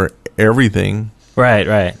it over everything. Right,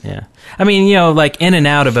 yeah. I mean, you know, like in and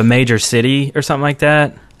out of a major city or something like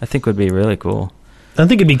that, I think would be really cool. I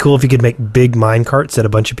think it'd be cool if you could make big mine carts that a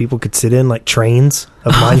bunch of people could sit in, like trains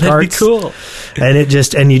of mine carts. That'd be cool.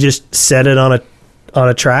 And you just set it on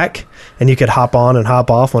a track, and you could hop on and hop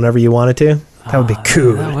off whenever you wanted to. That would be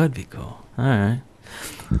cool. That would be cool. All right.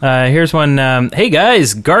 Here's one. Hey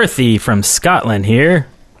guys, Garthy from Scotland here.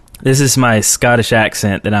 This is my Scottish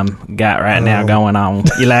accent that I'm got right now going on.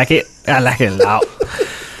 You like it? I like it a lot.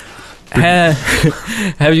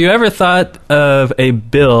 Have you ever thought of a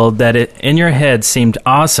build that in your head seemed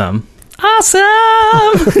awesome?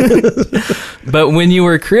 But when you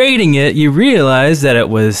were creating it, you realized that it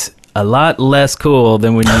was a lot less cool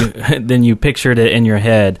than you pictured it in your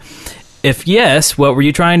head. If yes, what were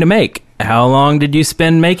you trying to make? How long did you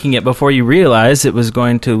spend making it before you realized it was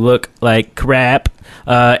going to look like crap?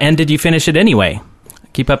 And did you finish it anyway?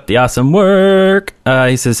 Keep up the awesome work.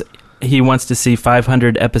 He says he wants to see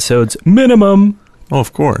 500 episodes minimum. Oh,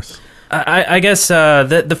 of course. I guess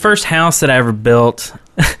the first house that I ever built,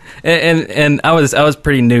 and I was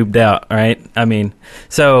pretty noobed out, right? I mean,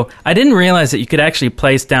 so I didn't realize that you could actually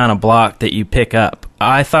place down a block that you pick up.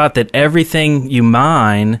 I thought that everything you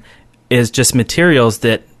mine is just materials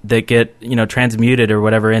that get, you know, transmuted or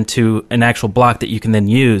whatever into an actual block that you can then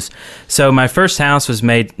use. So my first house was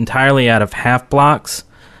made entirely out of half blocks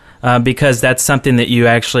because that's something that you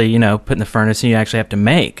actually, you know, put in the furnace and you actually have to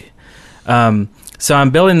make. So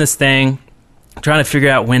I'm building this thing, trying to figure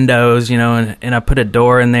out windows, you know, and I put a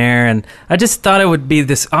door in there, and I just thought it would be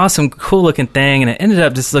this awesome, cool-looking thing, and it ended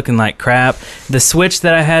up just looking like crap. The switch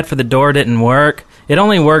that I had for the door didn't work. It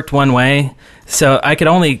only worked one way, so I could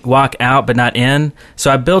only walk out but not in.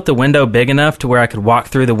 So I built the window big enough to where I could walk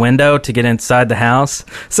through the window to get inside the house.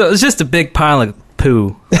 So it was just a big pile of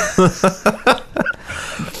poo.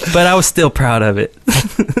 But I was still proud of it.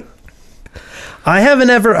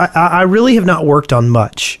 I really have not worked on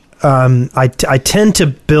much. I tend to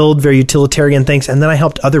build very utilitarian things, and then I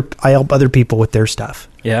help other people with their stuff.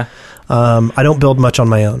 Yeah. I don't build much on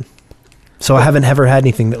my own, so I haven't ever had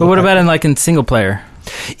anything that. But what about in single player?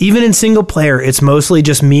 Even in single player, it's mostly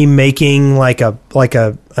just me making like a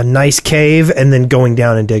nice cave and then going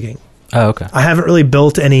down and digging. Oh, okay. I haven't really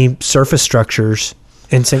built any surface structures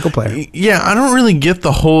in single player. Yeah, I don't really get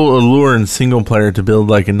the whole allure in single player to build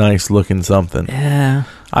like a nice looking something. Yeah.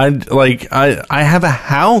 I have a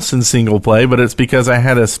house in single play, but it's because I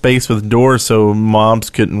had a space with doors so mobs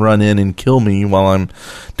couldn't run in and kill me while I'm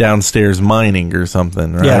downstairs mining or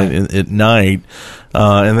something, right? Yeah. At night.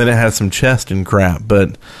 And then it has some chest and crap.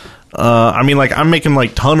 But I mean, like, I'm making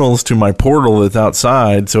like tunnels to my portal that's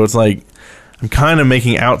outside, so it's like I'm kind of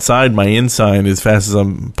making outside my inside as fast as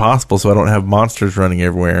possible so I don't have monsters running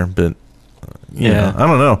everywhere. But yeah, I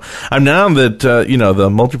don't know. I'm now that the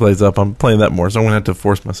multiplayer's up, I'm playing that more, so I'm gonna have to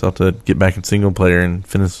force myself to get back in single player and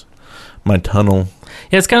finish my tunnel.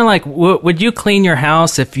 Yeah, it's kind of like, would you clean your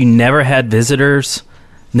house if you never had visitors?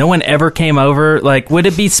 No one ever came over? Like, would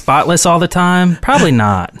it be spotless all the time? Probably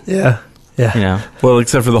not. Yeah. You know. Well,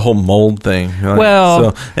 except for the whole mold thing. Like,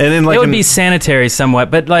 well, and then like it would be sanitary somewhat,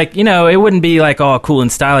 but like, you know, it wouldn't be like all cool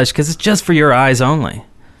and stylish because it's just for your eyes only.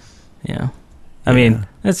 Yeah. I mean,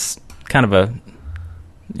 it's kind of a,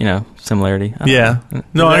 you know, similarity.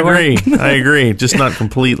 No, I agree. I agree. Just not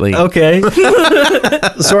completely. Okay.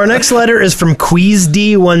 So our next letter is from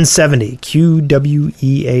QueasD170.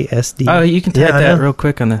 QWEASD. Oh, you can type that real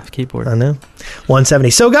quick on the keyboard. I know.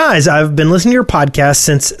 170. So guys, I've been listening to your podcast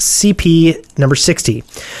since CP number 60,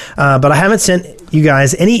 but I haven't sent you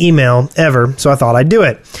guys any email ever, so I thought I'd do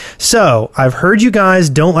it. So I've heard you guys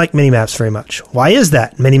don't like minimaps very much. Why is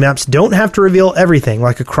that? Minimaps don't have to reveal everything,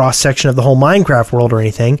 like a cross-section of the whole Minecraft world or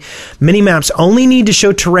anything. Minimaps only need to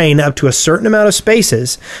show terrain up to a certain amount of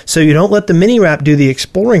spaces, so you don't let the minimap do the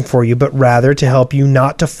exploring for you, but rather to help you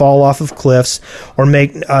not to fall off of cliffs or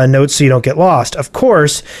make notes so you don't get lost. Of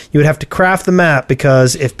course, you would have to craft the map,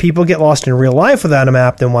 because if people get lost in real life without a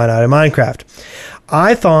map, then why not in Minecraft?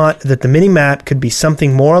 I thought that the mini map could be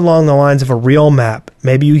something more along the lines of a real map.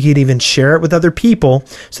 Maybe you could even share it with other people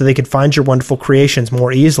so they could find your wonderful creations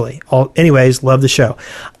more easily. Anyways, love the show.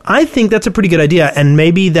 I think that's a pretty good idea, and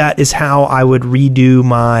maybe that is how I would redo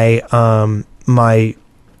my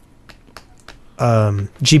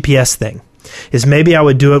GPS thing. Is maybe I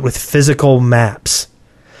would do it with physical maps.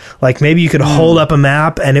 Like maybe you could hold up a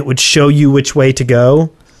map and it would show you which way to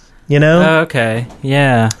go. You know? Okay,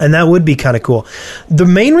 yeah. And that would be kind of cool. The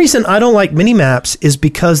main reason I don't like mini maps is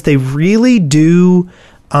because they really do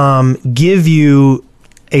give you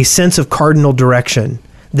a sense of cardinal direction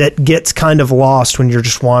that gets kind of lost when you're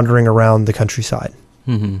just wandering around the countryside.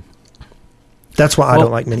 Mm-hmm. That's why I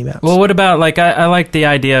don't like mini maps. Well, what about, like, I like the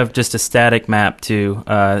idea of just a static map, too.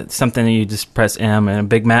 Something that you just press M and a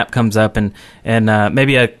big map comes up, and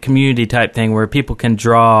maybe a community type thing where people can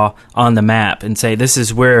draw on the map and say, this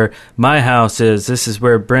is where my house is, this is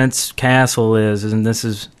where Brent's castle is, and this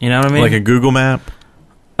is, you know what I mean? Like a Google map?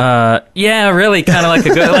 Yeah, really, kind of like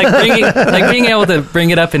being able to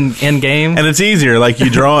bring it up in game. And it's easier, like you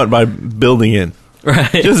draw it by building it.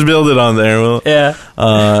 Right. Just build it on there. Yeah.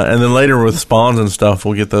 And then later with spawns and stuff,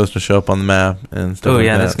 we'll get those to show up on the map and stuff. Oh, like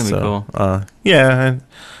yeah, that. that's going to be cool. Yeah,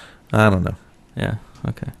 I don't know. Yeah,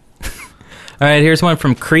 okay. All right, here's one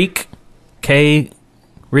from Creek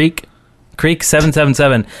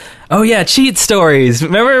 777. Oh, yeah, cheat stories.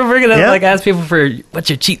 Remember, we're going to ask people for,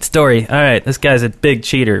 what's your cheat story? All right, this guy's a big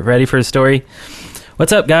cheater. Ready for a story?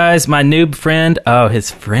 What's up, guys? My noob friend. Oh, his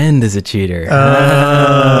friend is a cheater.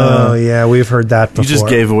 Oh, yeah, we've heard that before. You just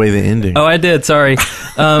gave away the ending. Oh, I did. Sorry.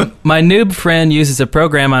 My noob friend uses a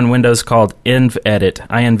program on Windows called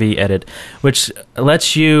INV Edit, which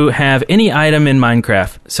lets you have any item in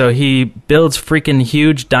Minecraft. So he builds freaking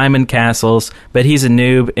huge diamond castles, but he's a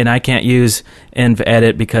noob, and I can't use INV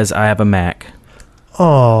Edit because I have a Mac.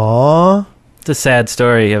 Aww. It's a sad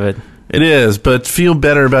story of it. It is, but feel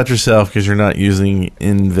better about yourself because you're not using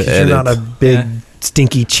INV Edit. You're not a big,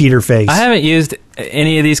 stinky cheater face. I haven't used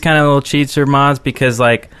any of these kind of little cheats or mods because,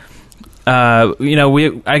 like, I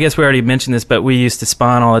guess we already mentioned this, but we used to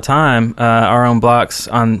spawn all the time our own blocks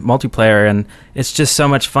on multiplayer, and it's just so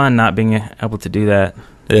much fun not being able to do that.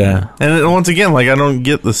 Yeah. And once again, like, I don't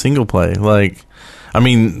get the single play. Like, I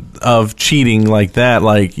mean, of cheating like that,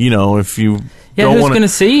 like, you know, if you... Yeah, who's going to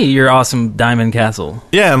see your awesome diamond castle?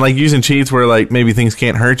 Yeah, and like using cheats where like maybe things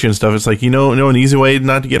can't hurt you and stuff. It's like, you know an easy way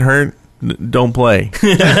not to get hurt? Don't play.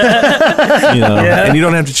 And you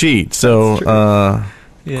don't have to cheat. So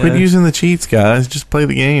quit using the cheats, guys. Just play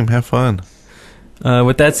the game. Have fun.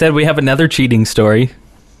 With that said, we have another cheating story.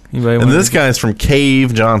 And this guy's from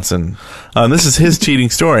Cave Johnson. This is his cheating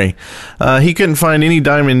story. He couldn't find any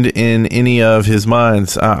diamond in any of his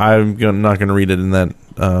mines. I'm not going to read it in that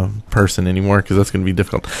person anymore because that's going to be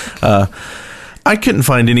difficult. I couldn't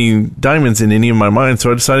find any diamonds in any of my mines,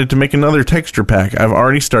 so I decided to make another texture pack. I've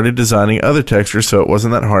already started designing other textures, so it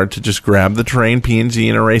wasn't that hard to just grab the terrain PNG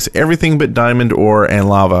and erase everything but diamond, ore, and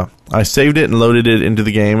lava. I saved it and loaded it into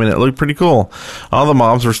the game, and it looked pretty cool. All the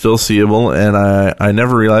mobs were still seeable, and I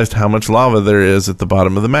never realized how much lava there is at the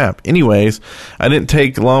bottom of the map. Anyways, I didn't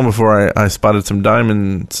take long before I spotted some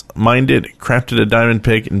diamonds, mined it, crafted a diamond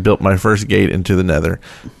pick, and built my first gate into the nether.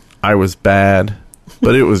 I was bad,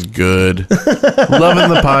 but it was good. Loving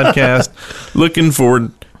the podcast. Looking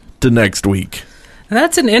forward to next week.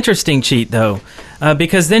 That's an interesting cheat, though,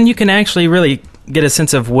 because then you can actually really get a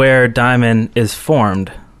sense of where diamond is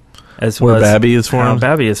formed. Where Babby is formed? How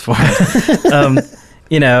Babby is formed.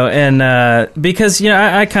 Because,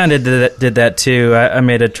 I kind of did that too. I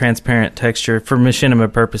made a transparent texture for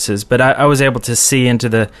machinima purposes, but I was able to see into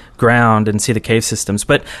the ground and see the cave systems.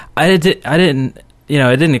 But I didn't, it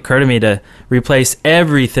didn't occur to me to replace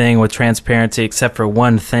everything with transparency except for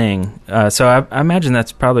one thing. So I imagine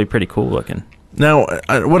that's probably pretty cool looking. Now,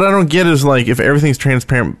 what I don't get is, like, if everything's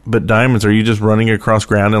transparent but diamonds, are you just running across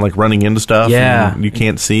ground and, like, running into stuff? Yeah. And you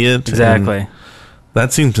can't see it? Exactly.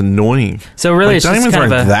 That seems annoying. So really, it's diamonds just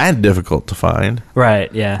kind aren't that difficult to find. Right,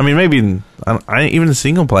 yeah. I mean, maybe even in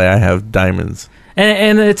single play, I have diamonds.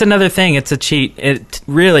 And it's another thing. It's a cheat. It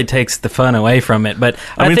really takes the fun away from it. But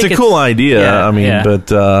I mean, it's a cool idea. Yeah, but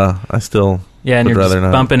I still and would you're rather just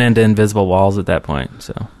not. Bumping into invisible walls at that point.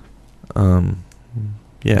 So, yeah.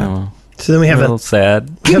 Oh, well. So then we have a little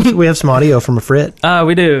sad. we have some audio from a Frit.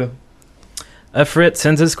 We do. A Frit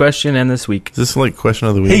sends his question in this week. Is this like question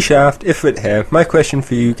of the week? Hey Shaft, Ifrit here. My question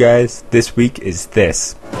for you guys this week is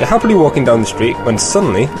this. You're happily walking down the street when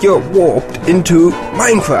suddenly you're warped into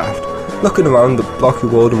Minecraft. Looking around the blocky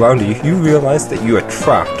world around you, you realise that you are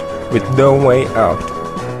trapped with no way out.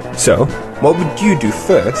 So, what would you do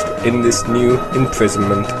first in this new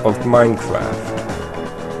imprisonment of Minecraft?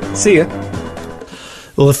 See ya.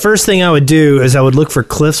 Well, the first thing I would do is I would look for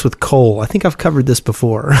cliffs with coal. I think I've covered this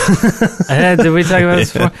before. Did we talk about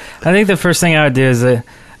this before? I think the first thing I would do is I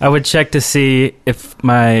would check to see if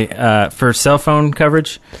my for cell phone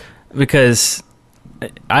coverage, because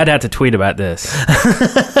I'd have to tweet about this.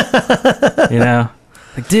 You know?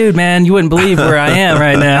 Like, dude, man, you wouldn't believe where I am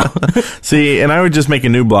right now. See, and I would just make a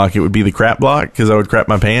new block. It would be the crap block, because I would crap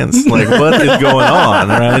my pants. Like, what is going on,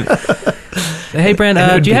 right? Hey,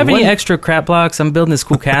 Brent, do you have any extra crap blocks? I'm building this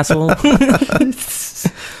cool castle.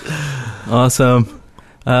 Awesome.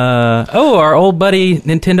 Our old buddy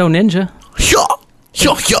Nintendo Ninja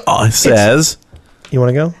says... You want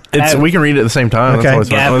to go? We can read it at the same time. Okay. That's always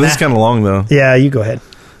fun. Well, this is kind of long, though. Yeah, you go ahead.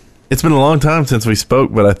 It's been a long time since we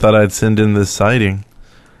spoke, but I thought I'd send in this sighting.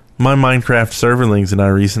 My Minecraft serverlings and I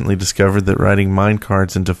recently discovered that writing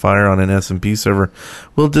minecarts into Fire on an SMP server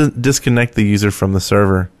will disconnect the user from the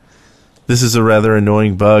server. This is a rather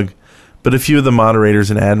annoying bug, but a few of the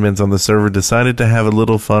moderators and admins on the server decided to have a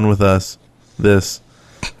little fun with us.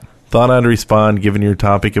 Thought I'd respond given your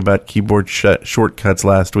topic about keyboard shortcuts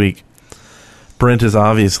last week. Brent is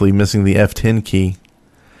obviously missing the F10 key.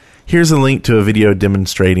 Here's a link to a video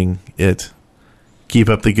demonstrating it. Keep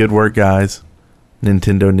up the good work, guys.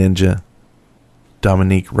 Nintendo Ninja.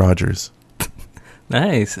 Dominique Rogers.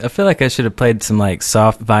 Nice. I feel like I should have played some like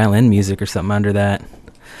soft violin music or something under that.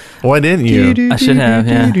 Why didn't you? I should have,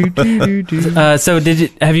 yeah. So do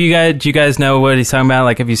you guys know what he's talking about?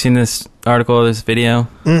 Like, have you seen this article or this video?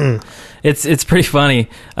 Mm-mm. It's pretty funny.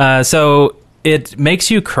 So it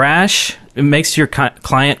makes you crash. It makes your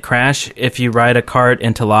client crash if you ride a cart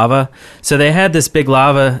into lava. So they had this big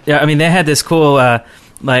lava. I mean, they had this cool,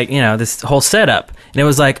 this whole setup. And it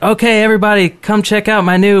was like, okay, everybody, come check out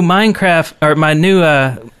my new Minecraft or my new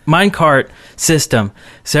minecart system.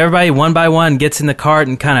 So everybody, one by one, gets in the cart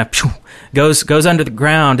and kind of goes under the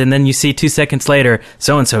ground. And then you see 2 seconds later,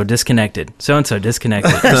 so-and-so disconnected. So-and-so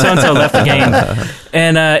disconnected. So-and-so left the game.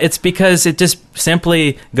 And it's because it just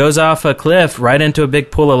simply goes off a cliff right into a big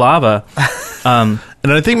pool of lava.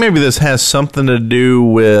 And I think maybe this has something to do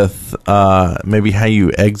with maybe how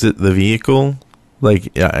you exit the vehicle.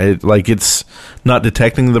 Like it's not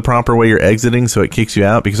detecting the proper way you're exiting, so it kicks you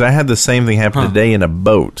out. Because I had the same thing happen today in a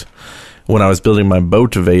boat when I was building my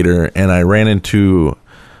Boativator, and I ran into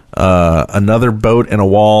another boat and a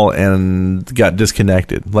wall and got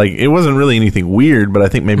disconnected. Like, it wasn't really anything weird, but I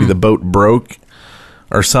think maybe the boat broke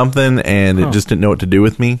or something, and it just didn't know what to do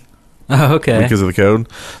with me. Oh, okay. Because of the code.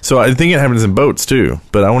 So I think it happens in boats too,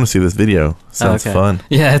 but I want to see this video. Sounds fun.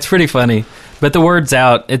 Yeah, it's pretty funny. But the word's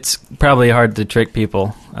out. It's probably hard to trick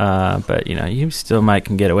people. But, you still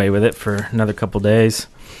can get away with it for another couple days.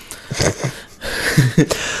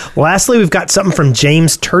 Lastly, we've got something from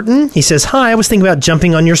James Turton. He says, hi, I was thinking about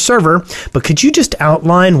jumping on your server, but could you just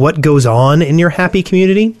outline what goes on in your happy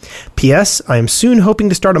community? P.S. I am soon hoping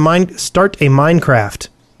to start a Minecraft.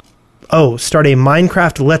 Start a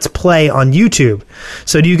Minecraft Let's Play on YouTube.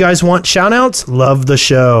 So do you guys want shout-outs? Love the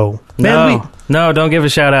show. No, don't give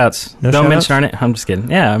us shout-outs. No don't shout-outs? mention it. I'm just kidding.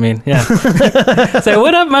 Yeah, yeah. Say,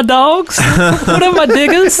 what up, my dogs? What up, my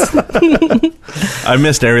diggers? I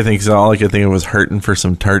missed everything because all I could think of was hurting for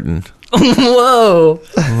some tartan. Whoa.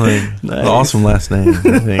 Nice. Awesome last name,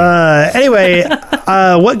 I think. Anyway,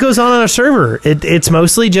 what goes on our server? It's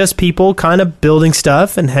mostly just people kind of building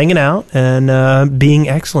stuff and hanging out and being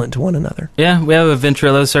excellent to one another. Yeah, we have a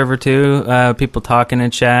Ventrilo server too. People talking in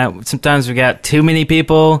chat. Sometimes we got too many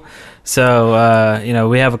people. So,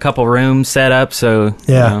 we have a couple rooms set up. So,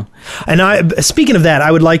 yeah. And speaking of that,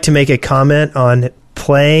 I would like to make a comment on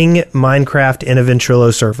playing Minecraft in a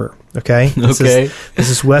Ventrilo server. Okay? This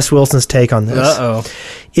is Wes Wilson's take on this. Uh-oh.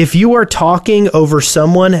 If you are talking over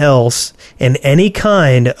someone else in any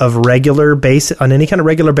kind of regular basis,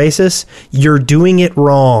 you're doing it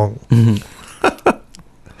wrong. Mm-hmm.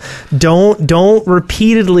 Don't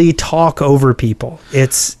repeatedly talk over people. I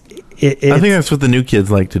think that's what the new kids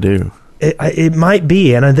like to do. It might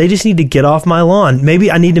be, and they just need to get off my lawn.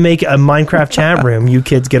 Maybe I need to make a Minecraft chat room. You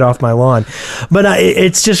kids get off my lawn. But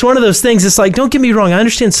it's just one of those things. It's like, don't get me wrong. I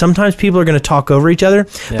understand sometimes people are going to talk over each other.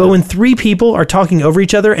 Yeah. But when 3 people are talking over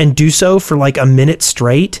each other and do so for like a minute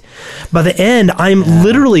straight, by the end, I'm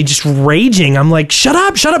literally just raging. I'm like, shut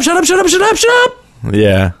up, shut up, shut up, shut up, shut up, shut up.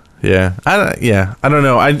 Yeah. Yeah, I don't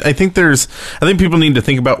know. I think people need to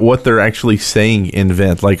think about what they're actually saying in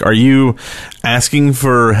Vent. Like, are you asking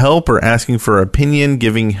for help or asking for opinion,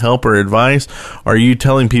 giving help or advice? Are you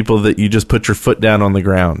telling people that you just put your foot down on the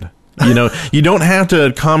ground? You don't have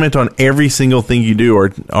to comment on every single thing you do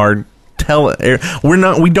or tell.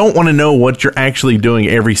 We don't want to know what you're actually doing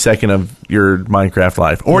every second of your Minecraft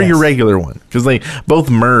life or your regular one, because they both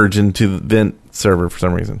merge into the Vent server for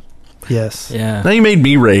some reason. Yes. Yeah. Now you made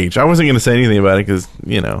me rage. I wasn't going to say anything about it because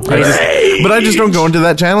I just don't go into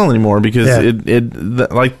that channel anymore because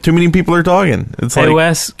like too many people are talking. It's hey like,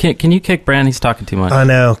 Wes, can you kick Brand? He's talking too much. I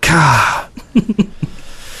know. God.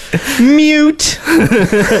 Mute.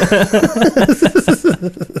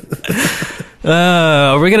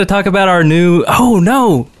 We're going to talk about our new... Oh,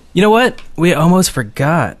 no. You know what? We almost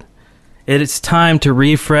forgot. It's time to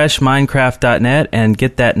refresh Minecraft.net and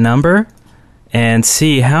get that number and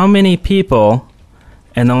see how many people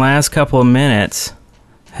in the last couple of minutes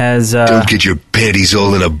has... Don't get your panties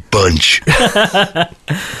all in a bunch.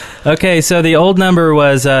 Okay, so the old number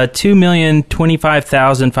was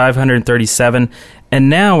 2,025,537, and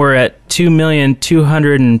now we're at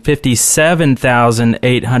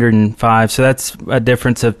 2,257,805. So that's a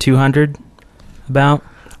difference of 200, about.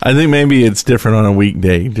 I think maybe it's different on a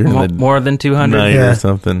weekday during the More than 200 night or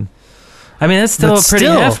something. I mean, that's still pretty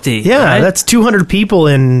hefty. Yeah, right? that's 200 people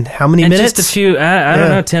in how many minutes? Just a few, I don't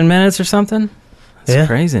know, 10 minutes or something? That's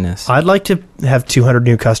craziness. I'd like to have 200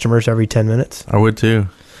 new customers every 10 minutes. I would too.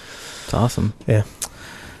 It's awesome. Yeah.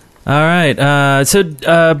 All right. So,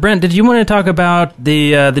 Brent, did you want to talk about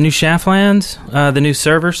the new Shaftlands, the new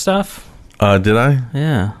server stuff? Did I?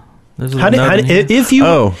 Yeah. If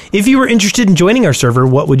you were interested in joining our server,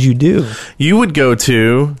 what would you do? You would go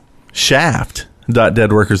to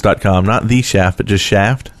shaft.deadworkers.com, not the Shaft, but just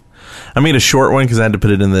Shaft. I made a short one because I had to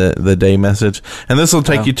put it in the day message. And this will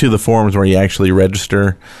take you to the forums where you actually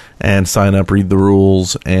register and sign up, read the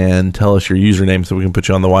rules, and tell us your username so we can put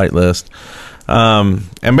you on the whitelist.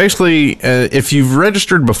 And basically, if you've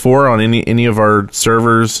registered before on any of our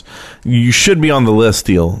servers, you should be on the list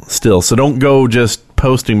still. So don't go just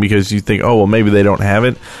posting because you think, oh, well, maybe they don't have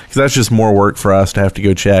it, because that's just more work for us to have to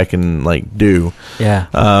go check and do. Yeah.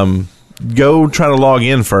 Go try to log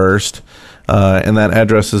in first. And that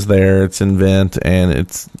address is there. It's in Vent, and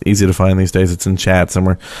it's easy to find these days. It's in chat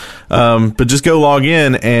somewhere. But just go log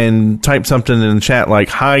in and type something in the chat like,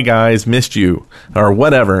 "Hi guys, missed you," or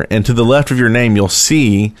whatever. And to the left of your name, you'll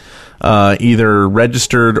see either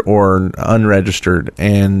registered or unregistered.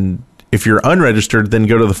 And if you're unregistered, then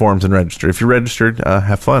go to the forums and register. If you're registered,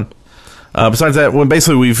 have fun. Besides that,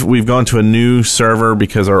 basically we've gone to a new server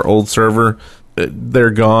because our old server,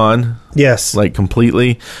 they're gone. Yes. Like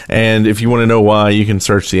completely. And if you want to know why, you can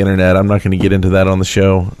search the internet. I'm not going to get into that on the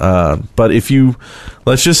show. But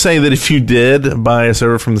let's just say that if you did buy a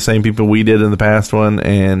server from the same people we did in the past one,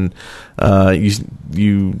 and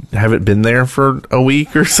you haven't been there for a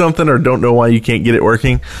week or something, or don't know why you can't get it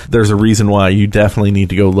working, there's a reason why. You definitely need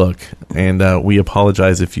to go look. And we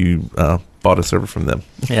apologize if you bought a server from them.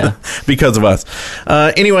 Yeah. Because of us.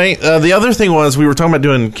 Anyway, the other thing was we were talking about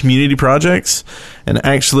doing community projects, and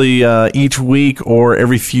actually each week or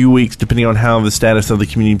every few weeks, depending on how the status of the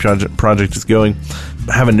community project is going,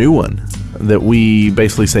 have a new one that we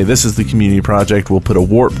basically say, this is the community project. We'll put a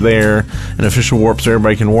warp there, an official warp, so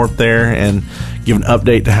everybody can warp there and give an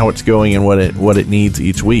update to how it's going and what it needs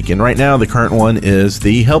each week. And right now, the current one is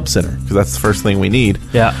the help center, because that's the first thing we need.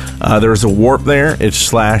 Yeah. There's a warp there.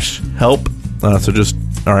 It's /help. Just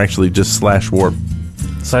 /warp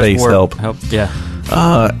space help. Yeah.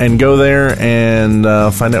 And go there and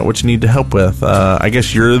find out what you need to help with. I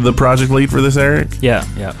guess you're the project lead for this, Eric?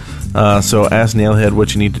 Yeah. So ask Nailhead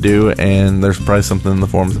what you need to do, and there's probably something in the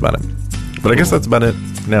forums about it. But I guess that's about it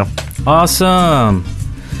now. Awesome.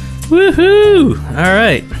 Woohoo! All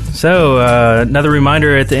right. So another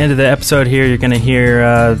reminder at the end of the episode here, you're going to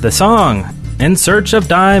hear the song In Search of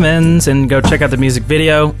Diamonds, and go check out the music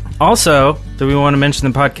video. Also, do we want to mention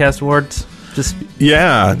the podcast awards? There's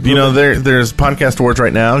podcast awards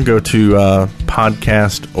right now. Go to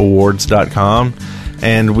podcastawards.com,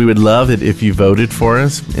 and we would love it if you voted for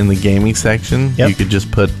us in the gaming section. Yep. You could just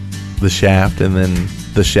put the Shaft and then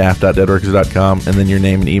the shaft.deadworkers.com and then your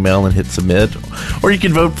name and email and hit submit. Or you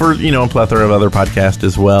can vote for a plethora of other podcasts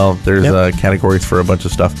as well. There's categories for a bunch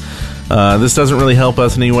of stuff. This doesn't really help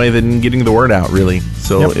us in any way than getting the word out, really.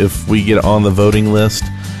 So if we get on the voting list,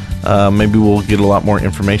 maybe we'll get a lot more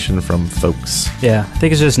information from folks. Yeah, I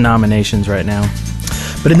think it's just nominations right now.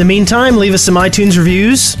 But in the meantime, leave us some iTunes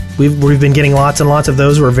reviews. We've been getting lots and lots of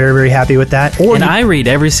those. We're very, very happy with that. I read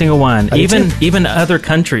every single one, even other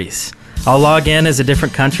countries. I'll log in as a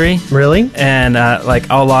different country. Really? And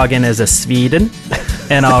I'll log in as a Sweden,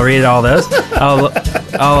 and I'll read all those. I'll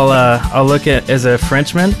look at as a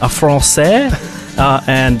Frenchman, a Français,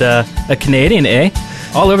 and a Canadian,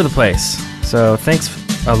 all over the place. So thanks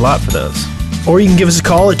a lot for those. Or you can give us a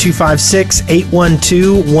call at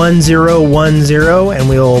 256-812-1010, and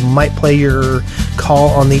we'll might play your call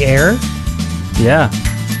on the air. Yeah.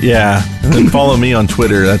 Yeah. And then follow me on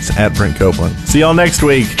Twitter. That's at Brent Copeland. See y'all next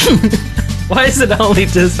week. Why is it only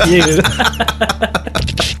just you?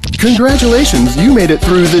 Congratulations, you made it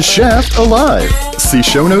through The Shaft alive. See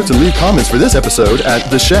show notes and leave comments for this episode at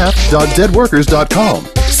theshaft.deadworkers.com.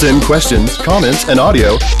 Send questions, comments, and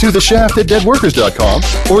audio to theshaft@deadworkers.com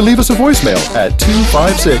or leave us a voicemail at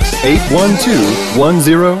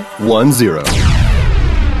 256-812-1010.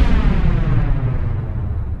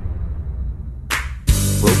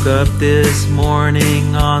 Woke up this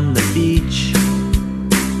morning on the beach.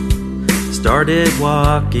 Started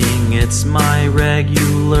walking, it's my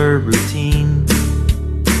regular routine.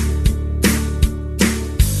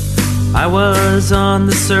 I was on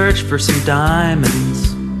the search for some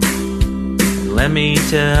diamonds. And let me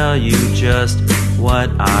tell you just what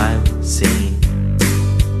I've seen.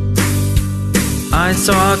 I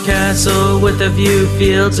saw a castle with a view,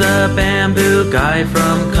 fields of bamboo, guy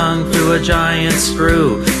from Kung Fu, a giant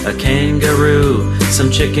screw, a kangaroo, some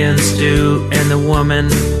chicken stew, and the woman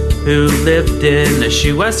who lived in a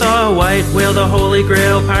shoe. I saw a white whale, the holy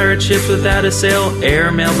grail, pirate ships without a sail,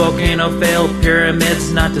 airmail, volcano fail,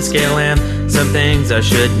 pyramids not to scale, and some things I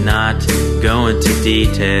should not go into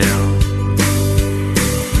detail.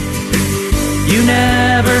 You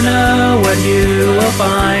never know what you will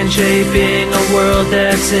find shaping a world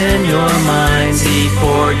that's in your mind. See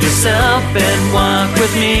for yourself and walk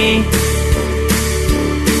with me.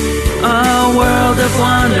 A world of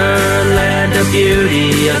wonder, land of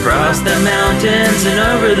beauty, across the mountains and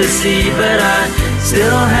over the sea. But I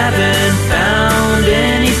still haven't found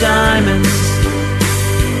any diamonds.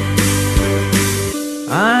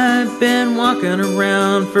 I've been walking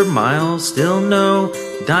around for miles, still no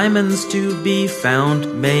diamonds to be found.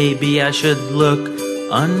 Maybe I should look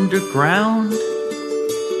underground.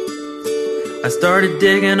 I started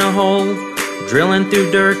digging a hole, drilling through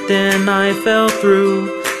dirt, then I fell through.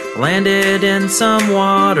 Landed in some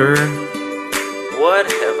water.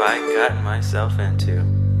 What have I gotten myself into?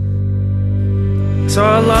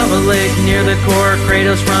 Saw a lava lake near the core,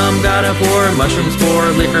 Kratos from God of War, mushrooms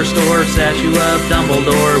for liquor store, statue of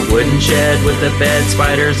Dumbledore, wooden shed with a bed,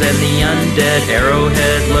 spiders and the undead,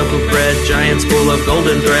 arrowhead, loaf of bread, giant spool of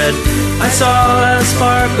golden thread. I saw a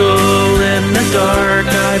sparkle in the dark,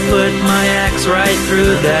 I put my axe right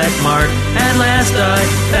through that mark. At last I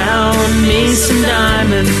found me some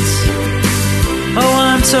diamonds. Oh,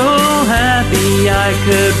 I'm so happy I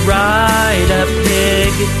could ride a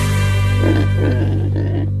pig.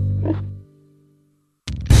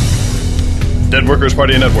 Dead Workers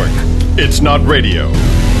Party Network. It's not radio.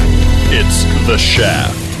 It's The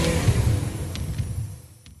Shaft.